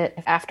need it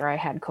after I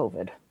had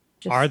COVID?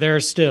 Are there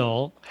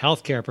still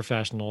healthcare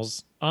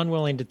professionals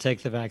unwilling to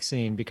take the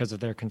vaccine because of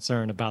their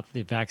concern about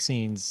the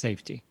vaccine's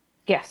safety?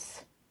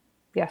 Yes.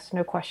 Yes,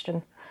 no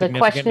question. The Significant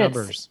question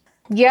numbers.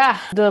 Yeah,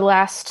 the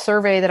last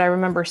survey that I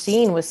remember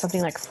seeing was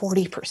something like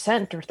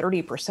 40% or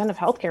 30% of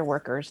healthcare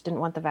workers didn't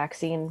want the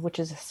vaccine, which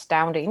is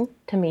astounding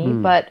to me.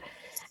 But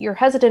you're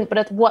hesitant, but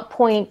at what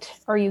point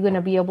are you going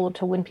to be able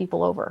to win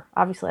people over?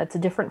 Obviously, that's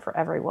different for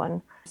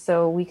everyone.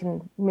 So we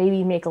can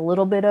maybe make a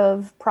little bit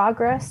of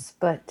progress,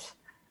 but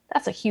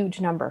that's a huge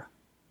number.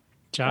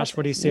 Josh,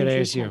 what do you see at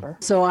ASU? Number.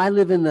 So I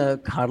live in the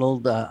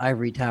cuddled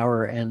ivory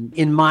tower, and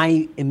in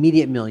my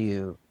immediate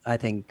milieu, I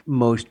think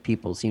most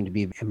people seem to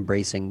be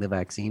embracing the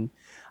vaccine.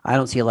 I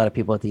don't see a lot of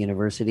people at the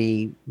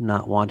university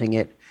not wanting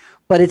it,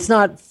 but it's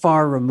not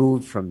far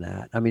removed from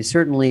that. I mean,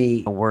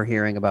 certainly we're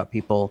hearing about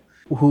people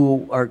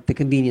who are the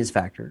convenience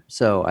factor.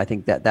 So I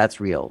think that's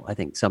real. I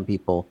think some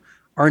people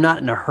are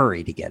not in a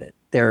hurry to get it.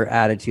 Their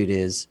attitude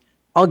is,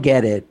 I'll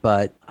get it,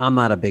 but I'm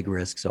not a big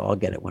risk, so I'll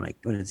get it when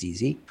it's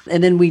easy.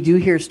 And then we do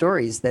hear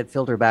stories that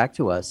filter back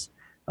to us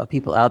of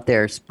people out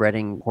there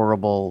spreading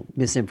horrible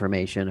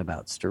misinformation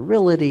about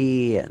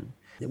sterility, and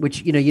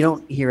which, you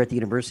don't hear at the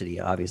university,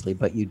 obviously,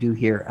 but you do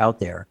hear out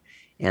there,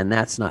 and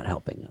that's not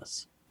helping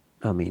us.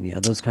 I mean,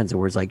 those kinds of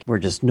words like, we're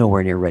just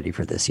nowhere near ready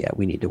for this yet.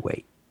 We need to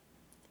wait.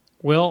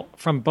 Will,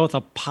 from both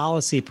a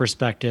policy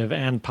perspective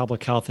and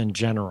public health in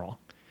general,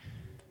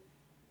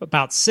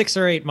 about 6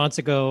 or 8 months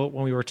ago,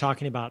 when we were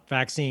talking about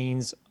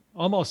vaccines,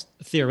 almost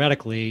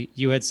theoretically,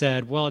 you had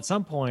said, well, at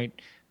some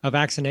point, a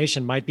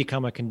vaccination might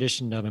become a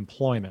condition of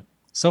employment.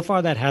 So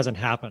far, that hasn't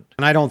happened.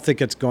 And I don't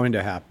think it's going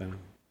to happen.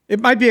 It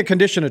might be a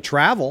condition of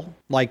travel,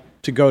 like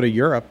to go to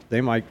Europe.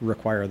 They might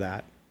require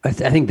that. I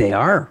think they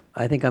are.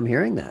 I think I'm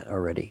hearing that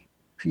already.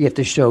 You have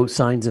to show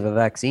signs of a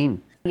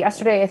vaccine.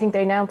 Yesterday, I think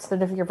they announced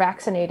that if you're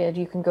vaccinated,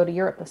 you can go to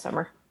Europe this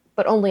summer,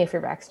 but only if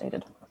you're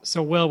vaccinated.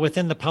 So, Will,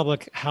 within the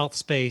public health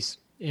space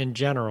in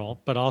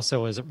general, but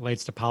also as it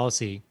relates to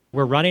policy,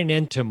 we're running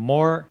into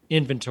more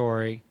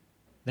inventory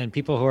than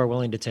people who are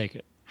willing to take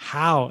it.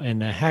 How in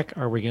the heck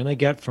are we going to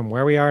get from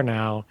where we are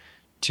now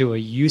to a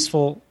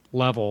useful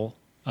level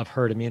of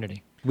herd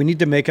immunity? We need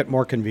to make it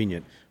more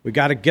convenient. We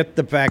got to get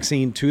the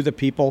vaccine to the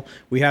people.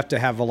 We have to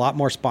have a lot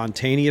more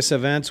spontaneous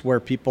events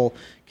where people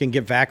can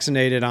get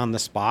vaccinated on the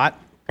spot.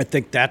 I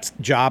think that's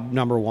job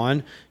number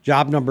one.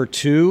 Job number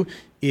two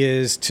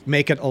is to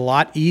make it a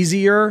lot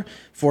easier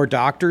for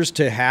doctors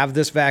to have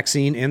this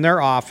vaccine in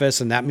their office.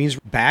 And that means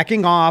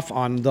backing off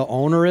on the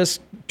onerous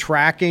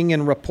tracking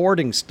and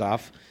reporting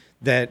stuff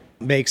that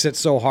makes it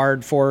so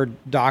hard for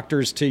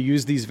doctors to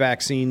use these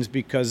vaccines,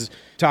 because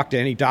talk to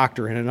any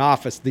doctor in an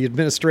office, the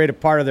administrative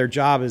part of their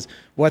job is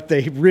what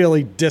they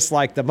really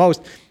dislike the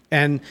most.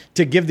 And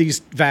to give these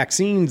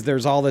vaccines,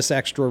 there's all this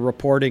extra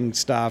reporting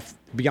stuff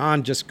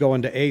beyond just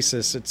going to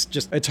ACES.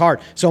 It's hard.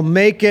 So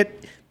make it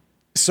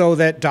so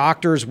that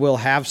doctors will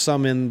have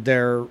some in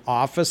their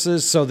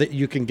offices so that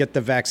you can get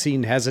the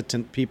vaccine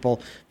hesitant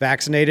people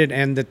vaccinated,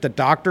 and that the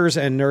doctors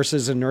and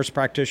nurses and nurse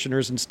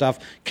practitioners and stuff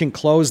can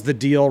close the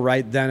deal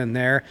right then and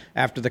there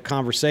after the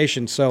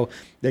conversation. So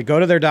they go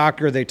to their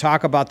doctor, they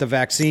talk about the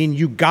vaccine.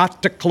 You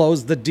got to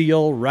close the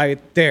deal right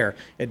there.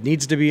 It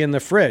needs to be in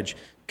the fridge.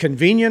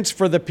 Convenience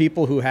for the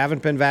people who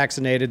haven't been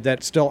vaccinated,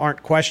 that still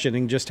aren't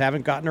questioning, just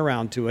haven't gotten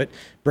around to it.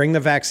 Bring the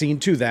vaccine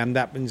to them.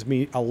 That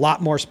means a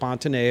lot more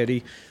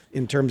spontaneity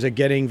in terms of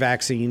getting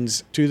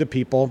vaccines to the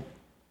people.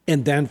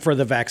 And then for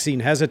the vaccine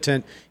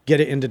hesitant,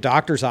 get it into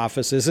doctors'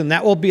 offices. And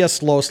that will be a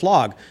slow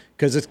slog,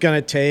 because it's going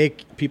to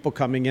take people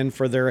coming in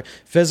for their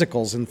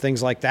physicals and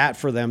things like that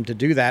for them to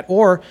do that.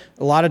 Or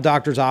a lot of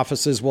doctors'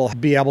 offices will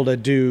be able to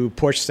do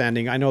push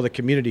sending. I know the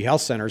community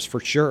health centers for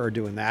sure are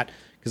doing that,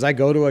 because I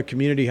go to a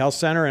community health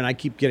center and I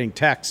keep getting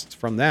texts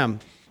from them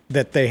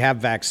that they have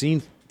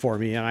vaccine for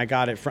me, and I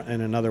got it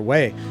in another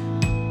way.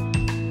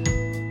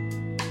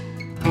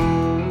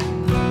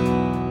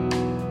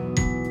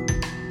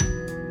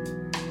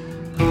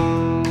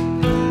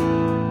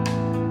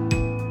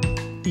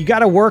 You got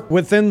to work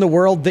within the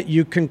world that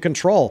you can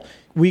control.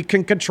 We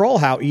can control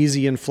how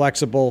easy and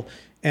flexible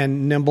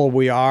and nimble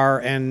we are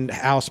and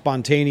how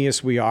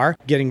spontaneous we are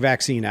getting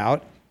vaccine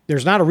out.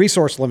 There's not a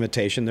resource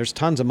limitation. There's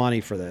tons of money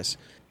for this.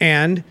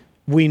 And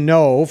we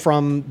know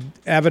from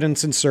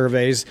evidence and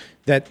surveys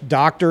that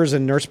doctors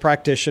and nurse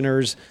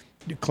practitioners,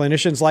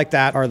 clinicians like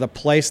that, are the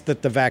place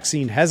that the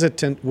vaccine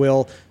hesitant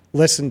will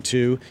listen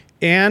to.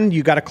 And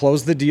you got to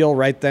close the deal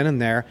right then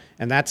and there.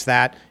 And that's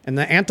that. And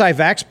the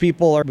anti-vax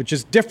people are, which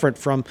is different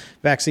from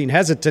vaccine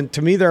hesitant.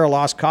 To me, they're a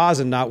lost cause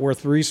and not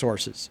worth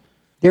resources.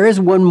 There is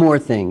one more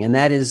thing, and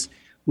that is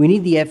we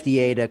need the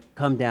FDA to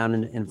come down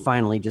and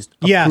finally just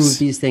approve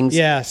these things.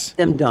 Yes.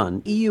 Them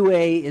done.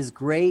 EUA is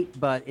great,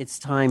 but it's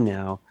time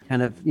now.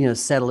 Kind of,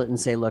 settle it and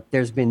say, look,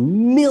 there's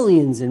been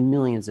millions and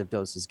millions of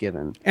doses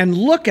given. And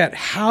look at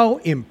how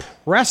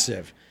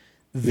impressive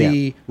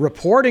the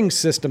reporting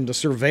system, the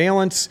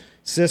surveillance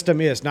system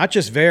is. Not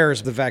just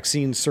VAERS, the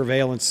vaccine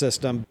surveillance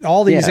system.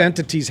 All these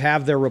entities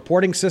have their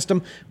reporting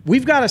system.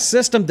 We've got a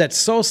system that's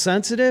so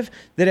sensitive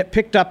that it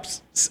picked up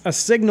a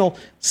signal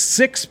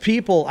 6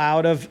 people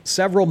out of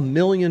several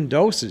million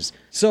doses.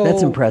 So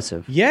that's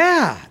impressive.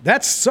 Yeah,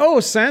 that's so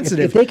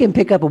sensitive. If they can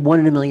pick up a 1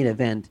 in a million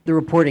event, the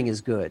reporting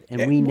is good.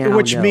 And we now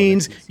Which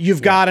means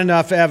you've got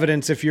enough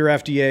evidence, if you're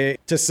FDA,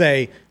 to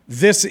say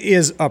this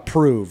is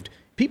approved.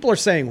 People are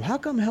saying, well, how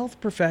come health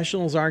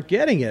professionals aren't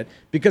getting it?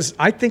 Because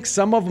I think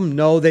some of them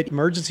know that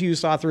emergency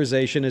use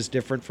authorization is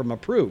different from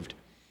approved.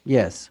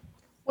 Yes.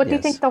 What do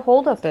you think the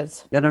holdup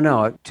is? I don't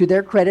know. To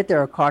their credit,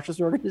 they're a cautious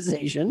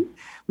organization,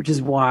 which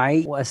is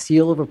why a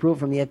seal of approval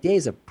from the FDA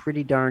is a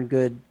pretty darn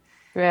good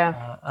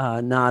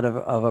nod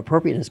of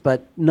appropriateness.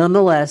 But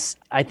nonetheless,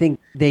 I think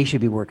they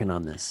should be working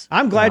on this.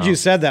 I'm glad you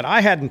said that. I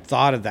hadn't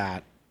thought of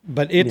that,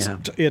 but it's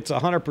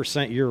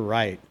 100% you're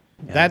right.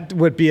 Yeah. That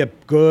would be a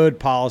good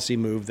policy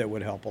move that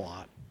would help a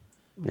lot.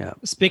 Yeah.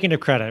 Speaking of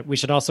credit, we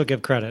should also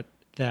give credit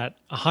that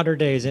 100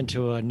 days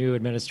into a new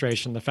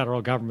administration, the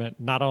federal government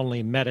not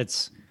only met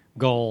its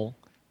goal,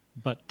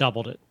 but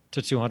doubled it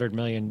to 200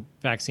 million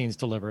vaccines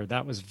delivered.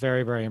 That was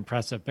very, very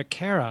impressive. But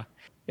Kara,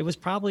 it was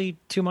probably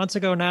 2 months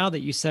ago now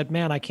that you said,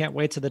 man, I can't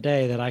wait to the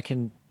day that I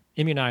can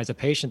immunize a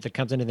patient that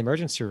comes into the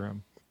emergency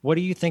room. What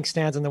do you think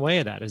stands in the way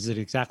of that? Is it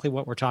exactly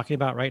what we're talking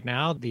about right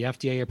now, the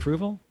FDA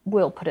approval?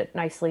 Will put it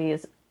nicely,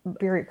 is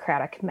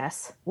bureaucratic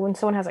mess. When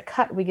someone has a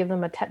cut, we give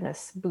them a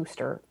tetanus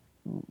booster.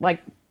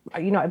 Like,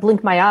 I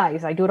blink my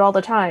eyes. I do it all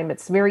the time.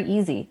 It's very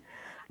easy.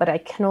 But I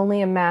can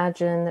only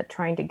imagine that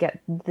trying to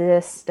get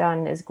this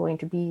done is going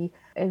to be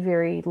a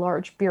very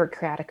large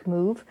bureaucratic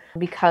move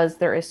because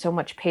there is so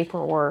much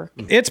paperwork.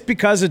 It's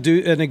because of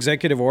an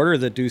executive order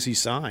that Ducey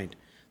signed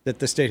that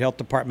the state health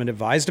department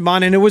advised him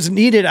on. And it was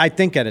needed, I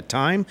think, at a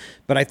time.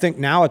 But I think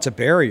now it's a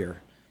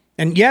barrier.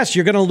 And yes,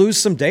 you're going to lose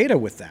some data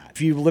with that. If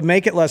you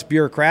make it less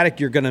bureaucratic,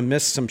 you're going to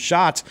miss some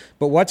shots.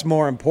 But what's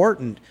more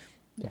important,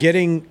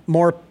 getting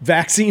more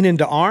vaccine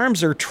into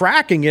arms or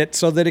tracking it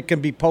so that it can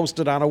be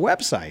posted on a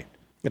website?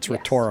 It's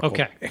rhetorical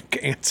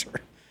answer.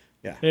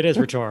 Yeah, it is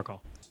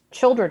rhetorical.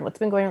 Children, what's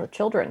been going on with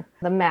children?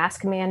 The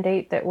mask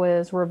mandate that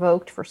was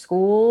revoked for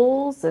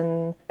schools,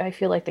 and I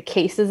feel like the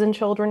cases in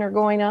children are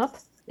going up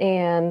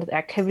and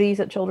activities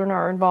that children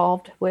are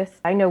involved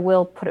with. I know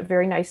Will put it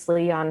very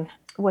nicely on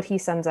what he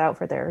sends out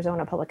for the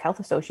Arizona Public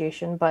Health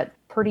Association, but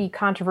pretty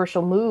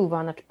controversial move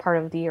on the part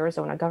of the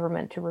Arizona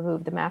government to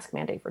remove the mask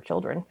mandate for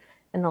children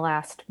in the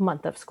last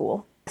month of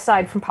school.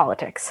 Aside from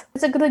politics,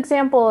 it's a good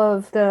example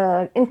of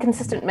the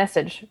inconsistent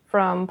message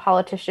from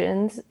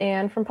politicians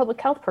and from public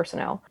health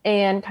personnel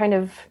and kind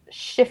of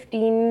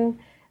shifting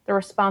the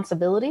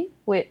responsibility,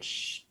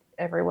 which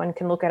everyone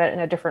can look at it in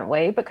a different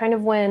way. But kind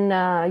of when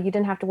you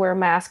didn't have to wear a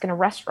mask in a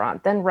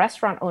restaurant, then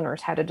restaurant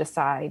owners had to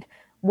decide,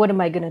 what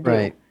am I going to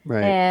do?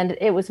 Right. And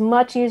it was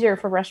much easier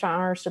for restaurant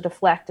owners to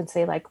deflect and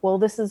say, like, well,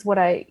 this is what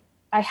I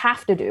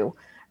have to do,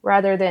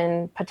 rather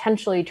than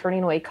potentially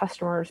turning away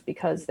customers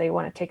because they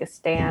want to take a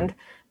stand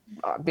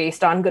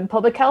based on good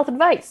public health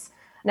advice.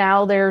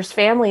 Now there's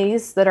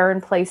families that are in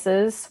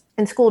places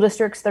in school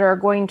districts that are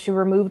going to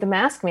remove the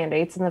mask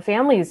mandates, and the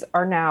families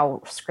are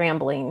now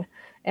scrambling.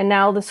 And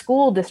now the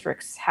school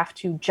districts have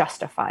to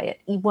justify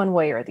it one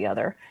way or the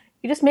other.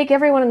 You just make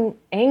everyone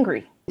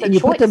angry. And you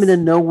put them in a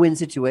no-win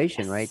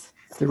situation, right?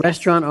 The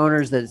restaurant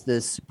owners,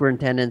 the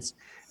superintendents,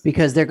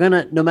 because they're going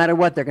to, no matter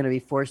what, they're going to be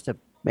forced to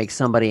make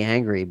somebody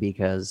angry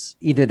because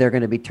either they're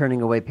going to be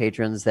turning away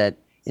patrons that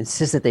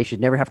insist that they should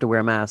never have to wear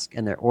a mask,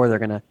 or they're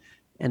going to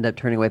end up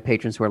turning away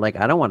patrons who are like,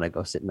 I don't want to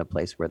go sit in a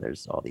place where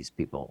there's all these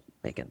people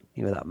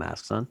without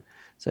masks on.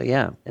 So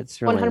yeah,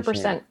 it's really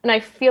 100%. And I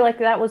feel like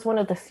that was one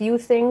of the few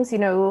things,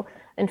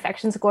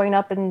 infections going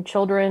up in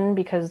children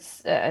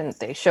because and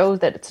they show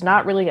that it's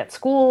not really at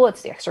school,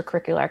 it's the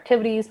extracurricular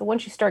activities. But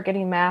once you start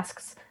getting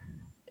masks,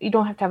 you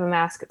don't have to have a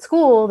mask at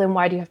school. Then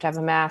why do you have to have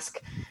a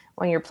mask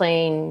when you're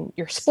playing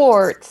your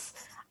sports?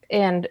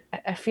 And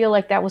I feel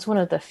like that was one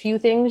of the few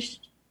things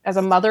as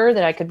a mother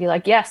that I could be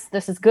like, yes,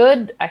 this is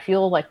good. I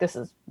feel like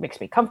makes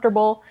me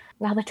comfortable.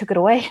 Now they took it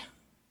away.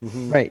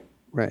 Mm-hmm.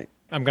 Right.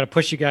 I'm going to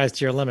push you guys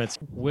to your limits.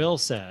 Will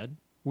said,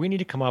 we need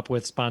to come up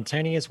with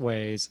spontaneous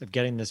ways of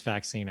getting this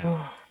vaccine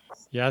out.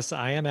 Yes,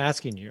 I am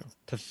asking you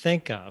to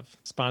think of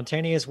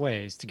spontaneous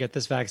ways to get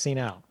this vaccine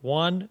out.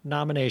 One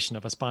nomination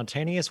of a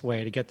spontaneous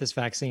way to get this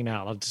vaccine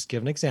out. I'll just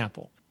give an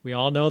example. We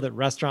all know that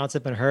restaurants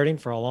have been hurting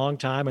for a long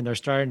time and they're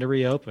starting to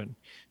reopen.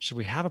 Should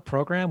we have a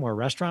program where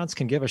restaurants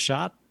can give a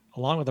shot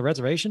along with a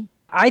reservation?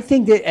 I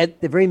think that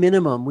at the very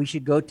minimum, we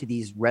should go to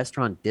these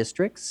restaurant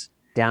districts,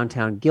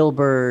 downtown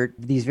Gilbert,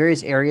 these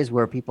various areas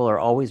where people are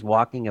always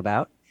walking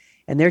about.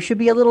 And there should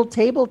be a little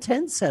table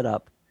tent set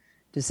up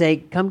to say,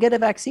 come get a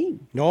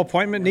vaccine. No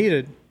appointment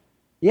needed.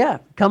 Yeah,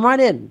 come right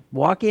in.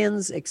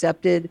 Walk-ins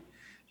accepted.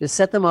 Just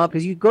set them up.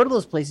 Because you go to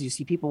those places, you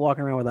see people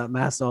walking around without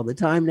masks all the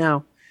time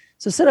now.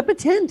 So set up a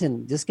tent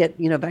and just get,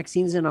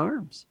 vaccines in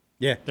arms.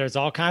 Yeah. There's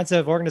all kinds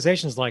of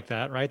organizations like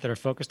that, right? That are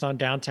focused on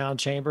downtown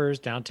chambers,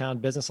 downtown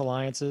business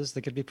alliances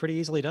that could be pretty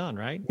easily done,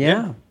 right?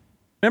 Yeah.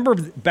 Remember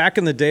back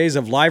in the days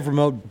of live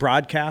remote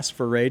broadcasts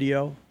for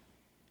radio?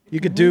 You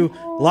could do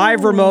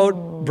live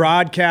remote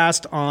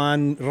broadcast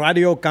on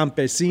Radio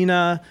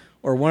Campesina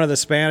or one of the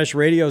Spanish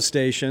radio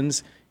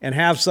stations and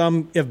have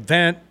some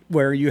event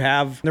where you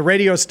have the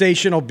radio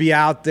station will be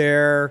out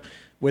there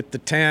with the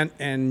tent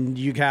and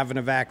you having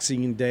a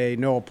vaccine day,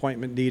 no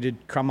appointment needed,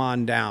 come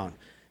on down.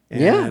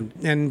 And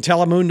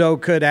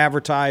Telemundo could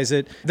advertise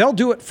it. They'll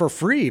do it for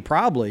free,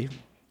 probably.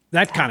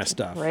 That kind of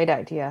stuff. Great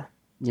idea.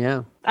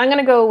 Yeah. I'm going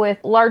to go with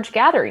large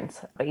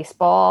gatherings,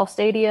 baseball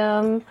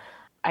stadium.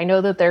 I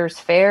know that there's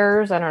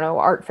fairs,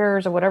 art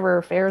fairs or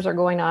whatever fairs are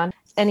going on.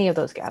 Any of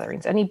those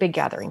gatherings, any big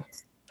gathering.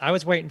 I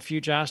was waiting for you,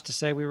 Josh, to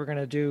say we were going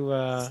to do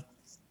a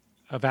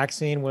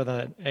vaccine with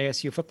an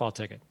ASU football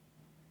ticket.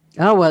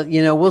 Oh, well,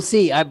 we'll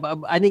see. I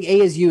think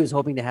ASU is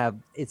hoping to have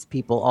its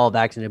people all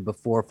vaccinated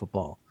before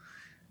football.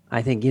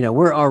 I think,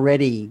 we're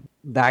already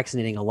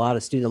vaccinating a lot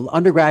of students.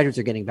 Undergraduates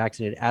are getting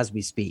vaccinated as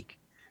we speak.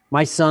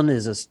 My son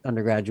is an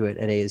undergraduate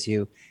at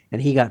ASU,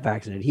 and he got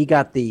vaccinated. He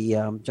got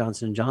the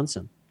Johnson &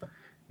 Johnson,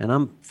 and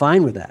I'm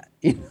fine with that.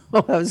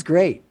 That was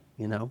great.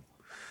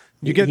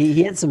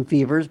 He had some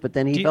fevers, but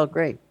then he felt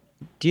great.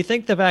 Do you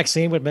think the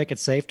vaccine would make it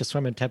safe to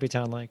swim in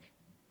Tempe-Town Lake?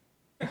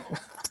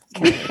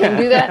 Can you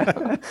do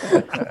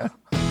that?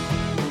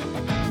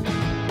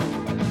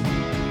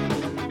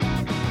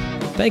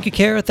 Thank you,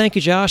 Kara. Thank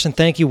you, Josh. And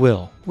thank you,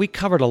 Will. We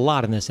covered a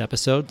lot in this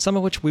episode, some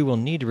of which we will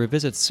need to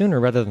revisit sooner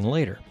rather than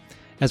later.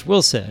 As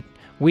Will said,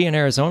 we in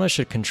Arizona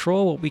should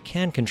control what we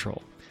can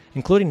control,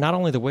 including not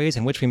only the ways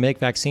in which we make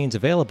vaccines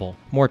available,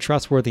 more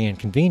trustworthy and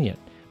convenient,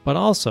 but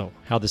also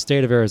how the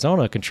state of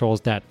Arizona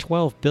controls that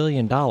 $12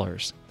 billion,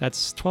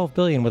 that's 12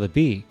 billion with a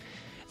B,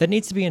 that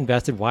needs to be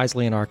invested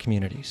wisely in our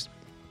communities.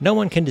 No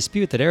one can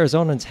dispute that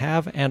Arizonans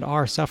have and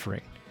are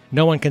suffering.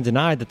 No one can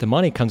deny that the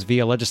money comes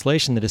via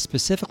legislation that is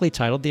specifically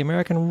titled the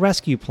American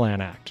Rescue Plan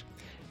Act.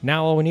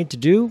 Now all we need to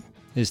do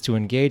is to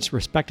engage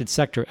respected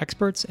sector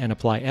experts and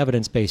apply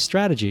evidence-based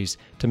strategies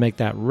to make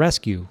that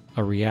rescue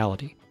a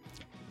reality.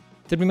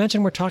 Did we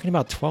mention we're talking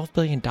about $12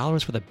 billion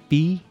with a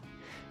B?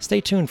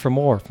 Stay tuned for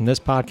more from this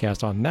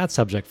podcast on that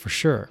subject for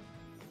sure.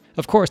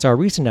 Of course, our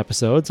recent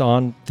episodes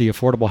on the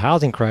affordable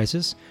housing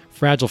crisis,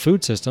 fragile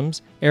food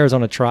systems,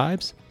 Arizona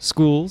tribes,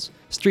 schools,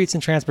 streets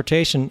and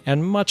transportation,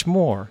 and much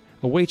more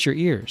await your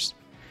ears.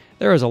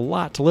 There is a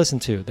lot to listen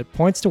to that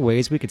points to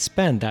ways we could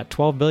spend that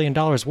 $12 billion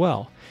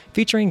well,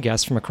 featuring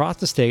guests from across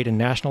the state and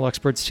national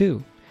experts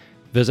too.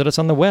 Visit us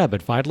on the web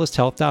at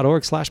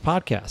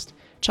vitalisthealth.org/podcast.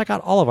 Check out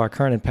all of our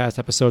current and past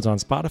episodes on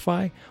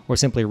Spotify, or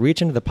simply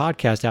reach into the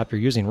podcast app you're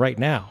using right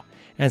now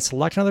and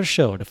select another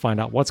show to find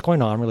out what's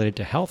going on related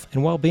to health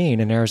and well-being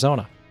in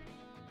Arizona.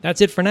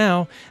 That's it for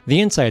now.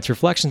 The insights,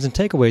 reflections, and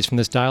takeaways from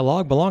this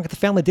dialogue belong at the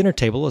family dinner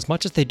table as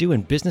much as they do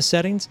in business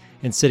settings,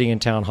 in city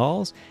and town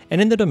halls, and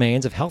in the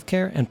domains of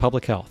healthcare and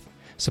public health.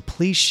 So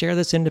please share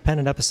this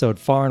independent episode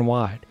far and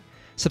wide.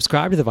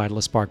 Subscribe to the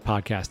Vitalist Spark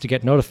podcast to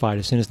get notified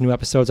as soon as new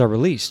episodes are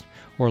released,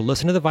 or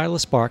listen to the Vitalist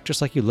Spark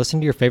just like you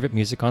listen to your favorite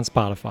music on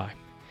Spotify.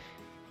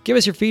 Give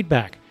us your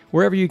feedback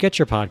wherever you get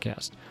your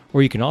podcast,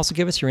 or you can also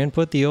give us your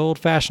input the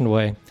old-fashioned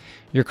way.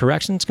 Your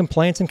corrections,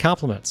 complaints, and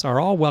compliments are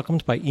all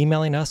welcomed by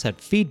emailing us at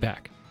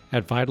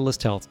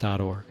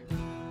feedback@vitalisthealth.org.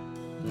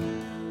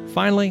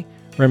 Finally,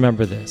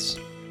 remember this.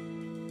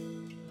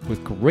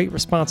 With great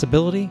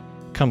responsibility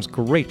comes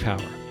great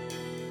power.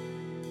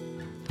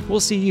 We'll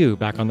see you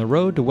back on the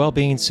road to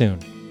well-being soon.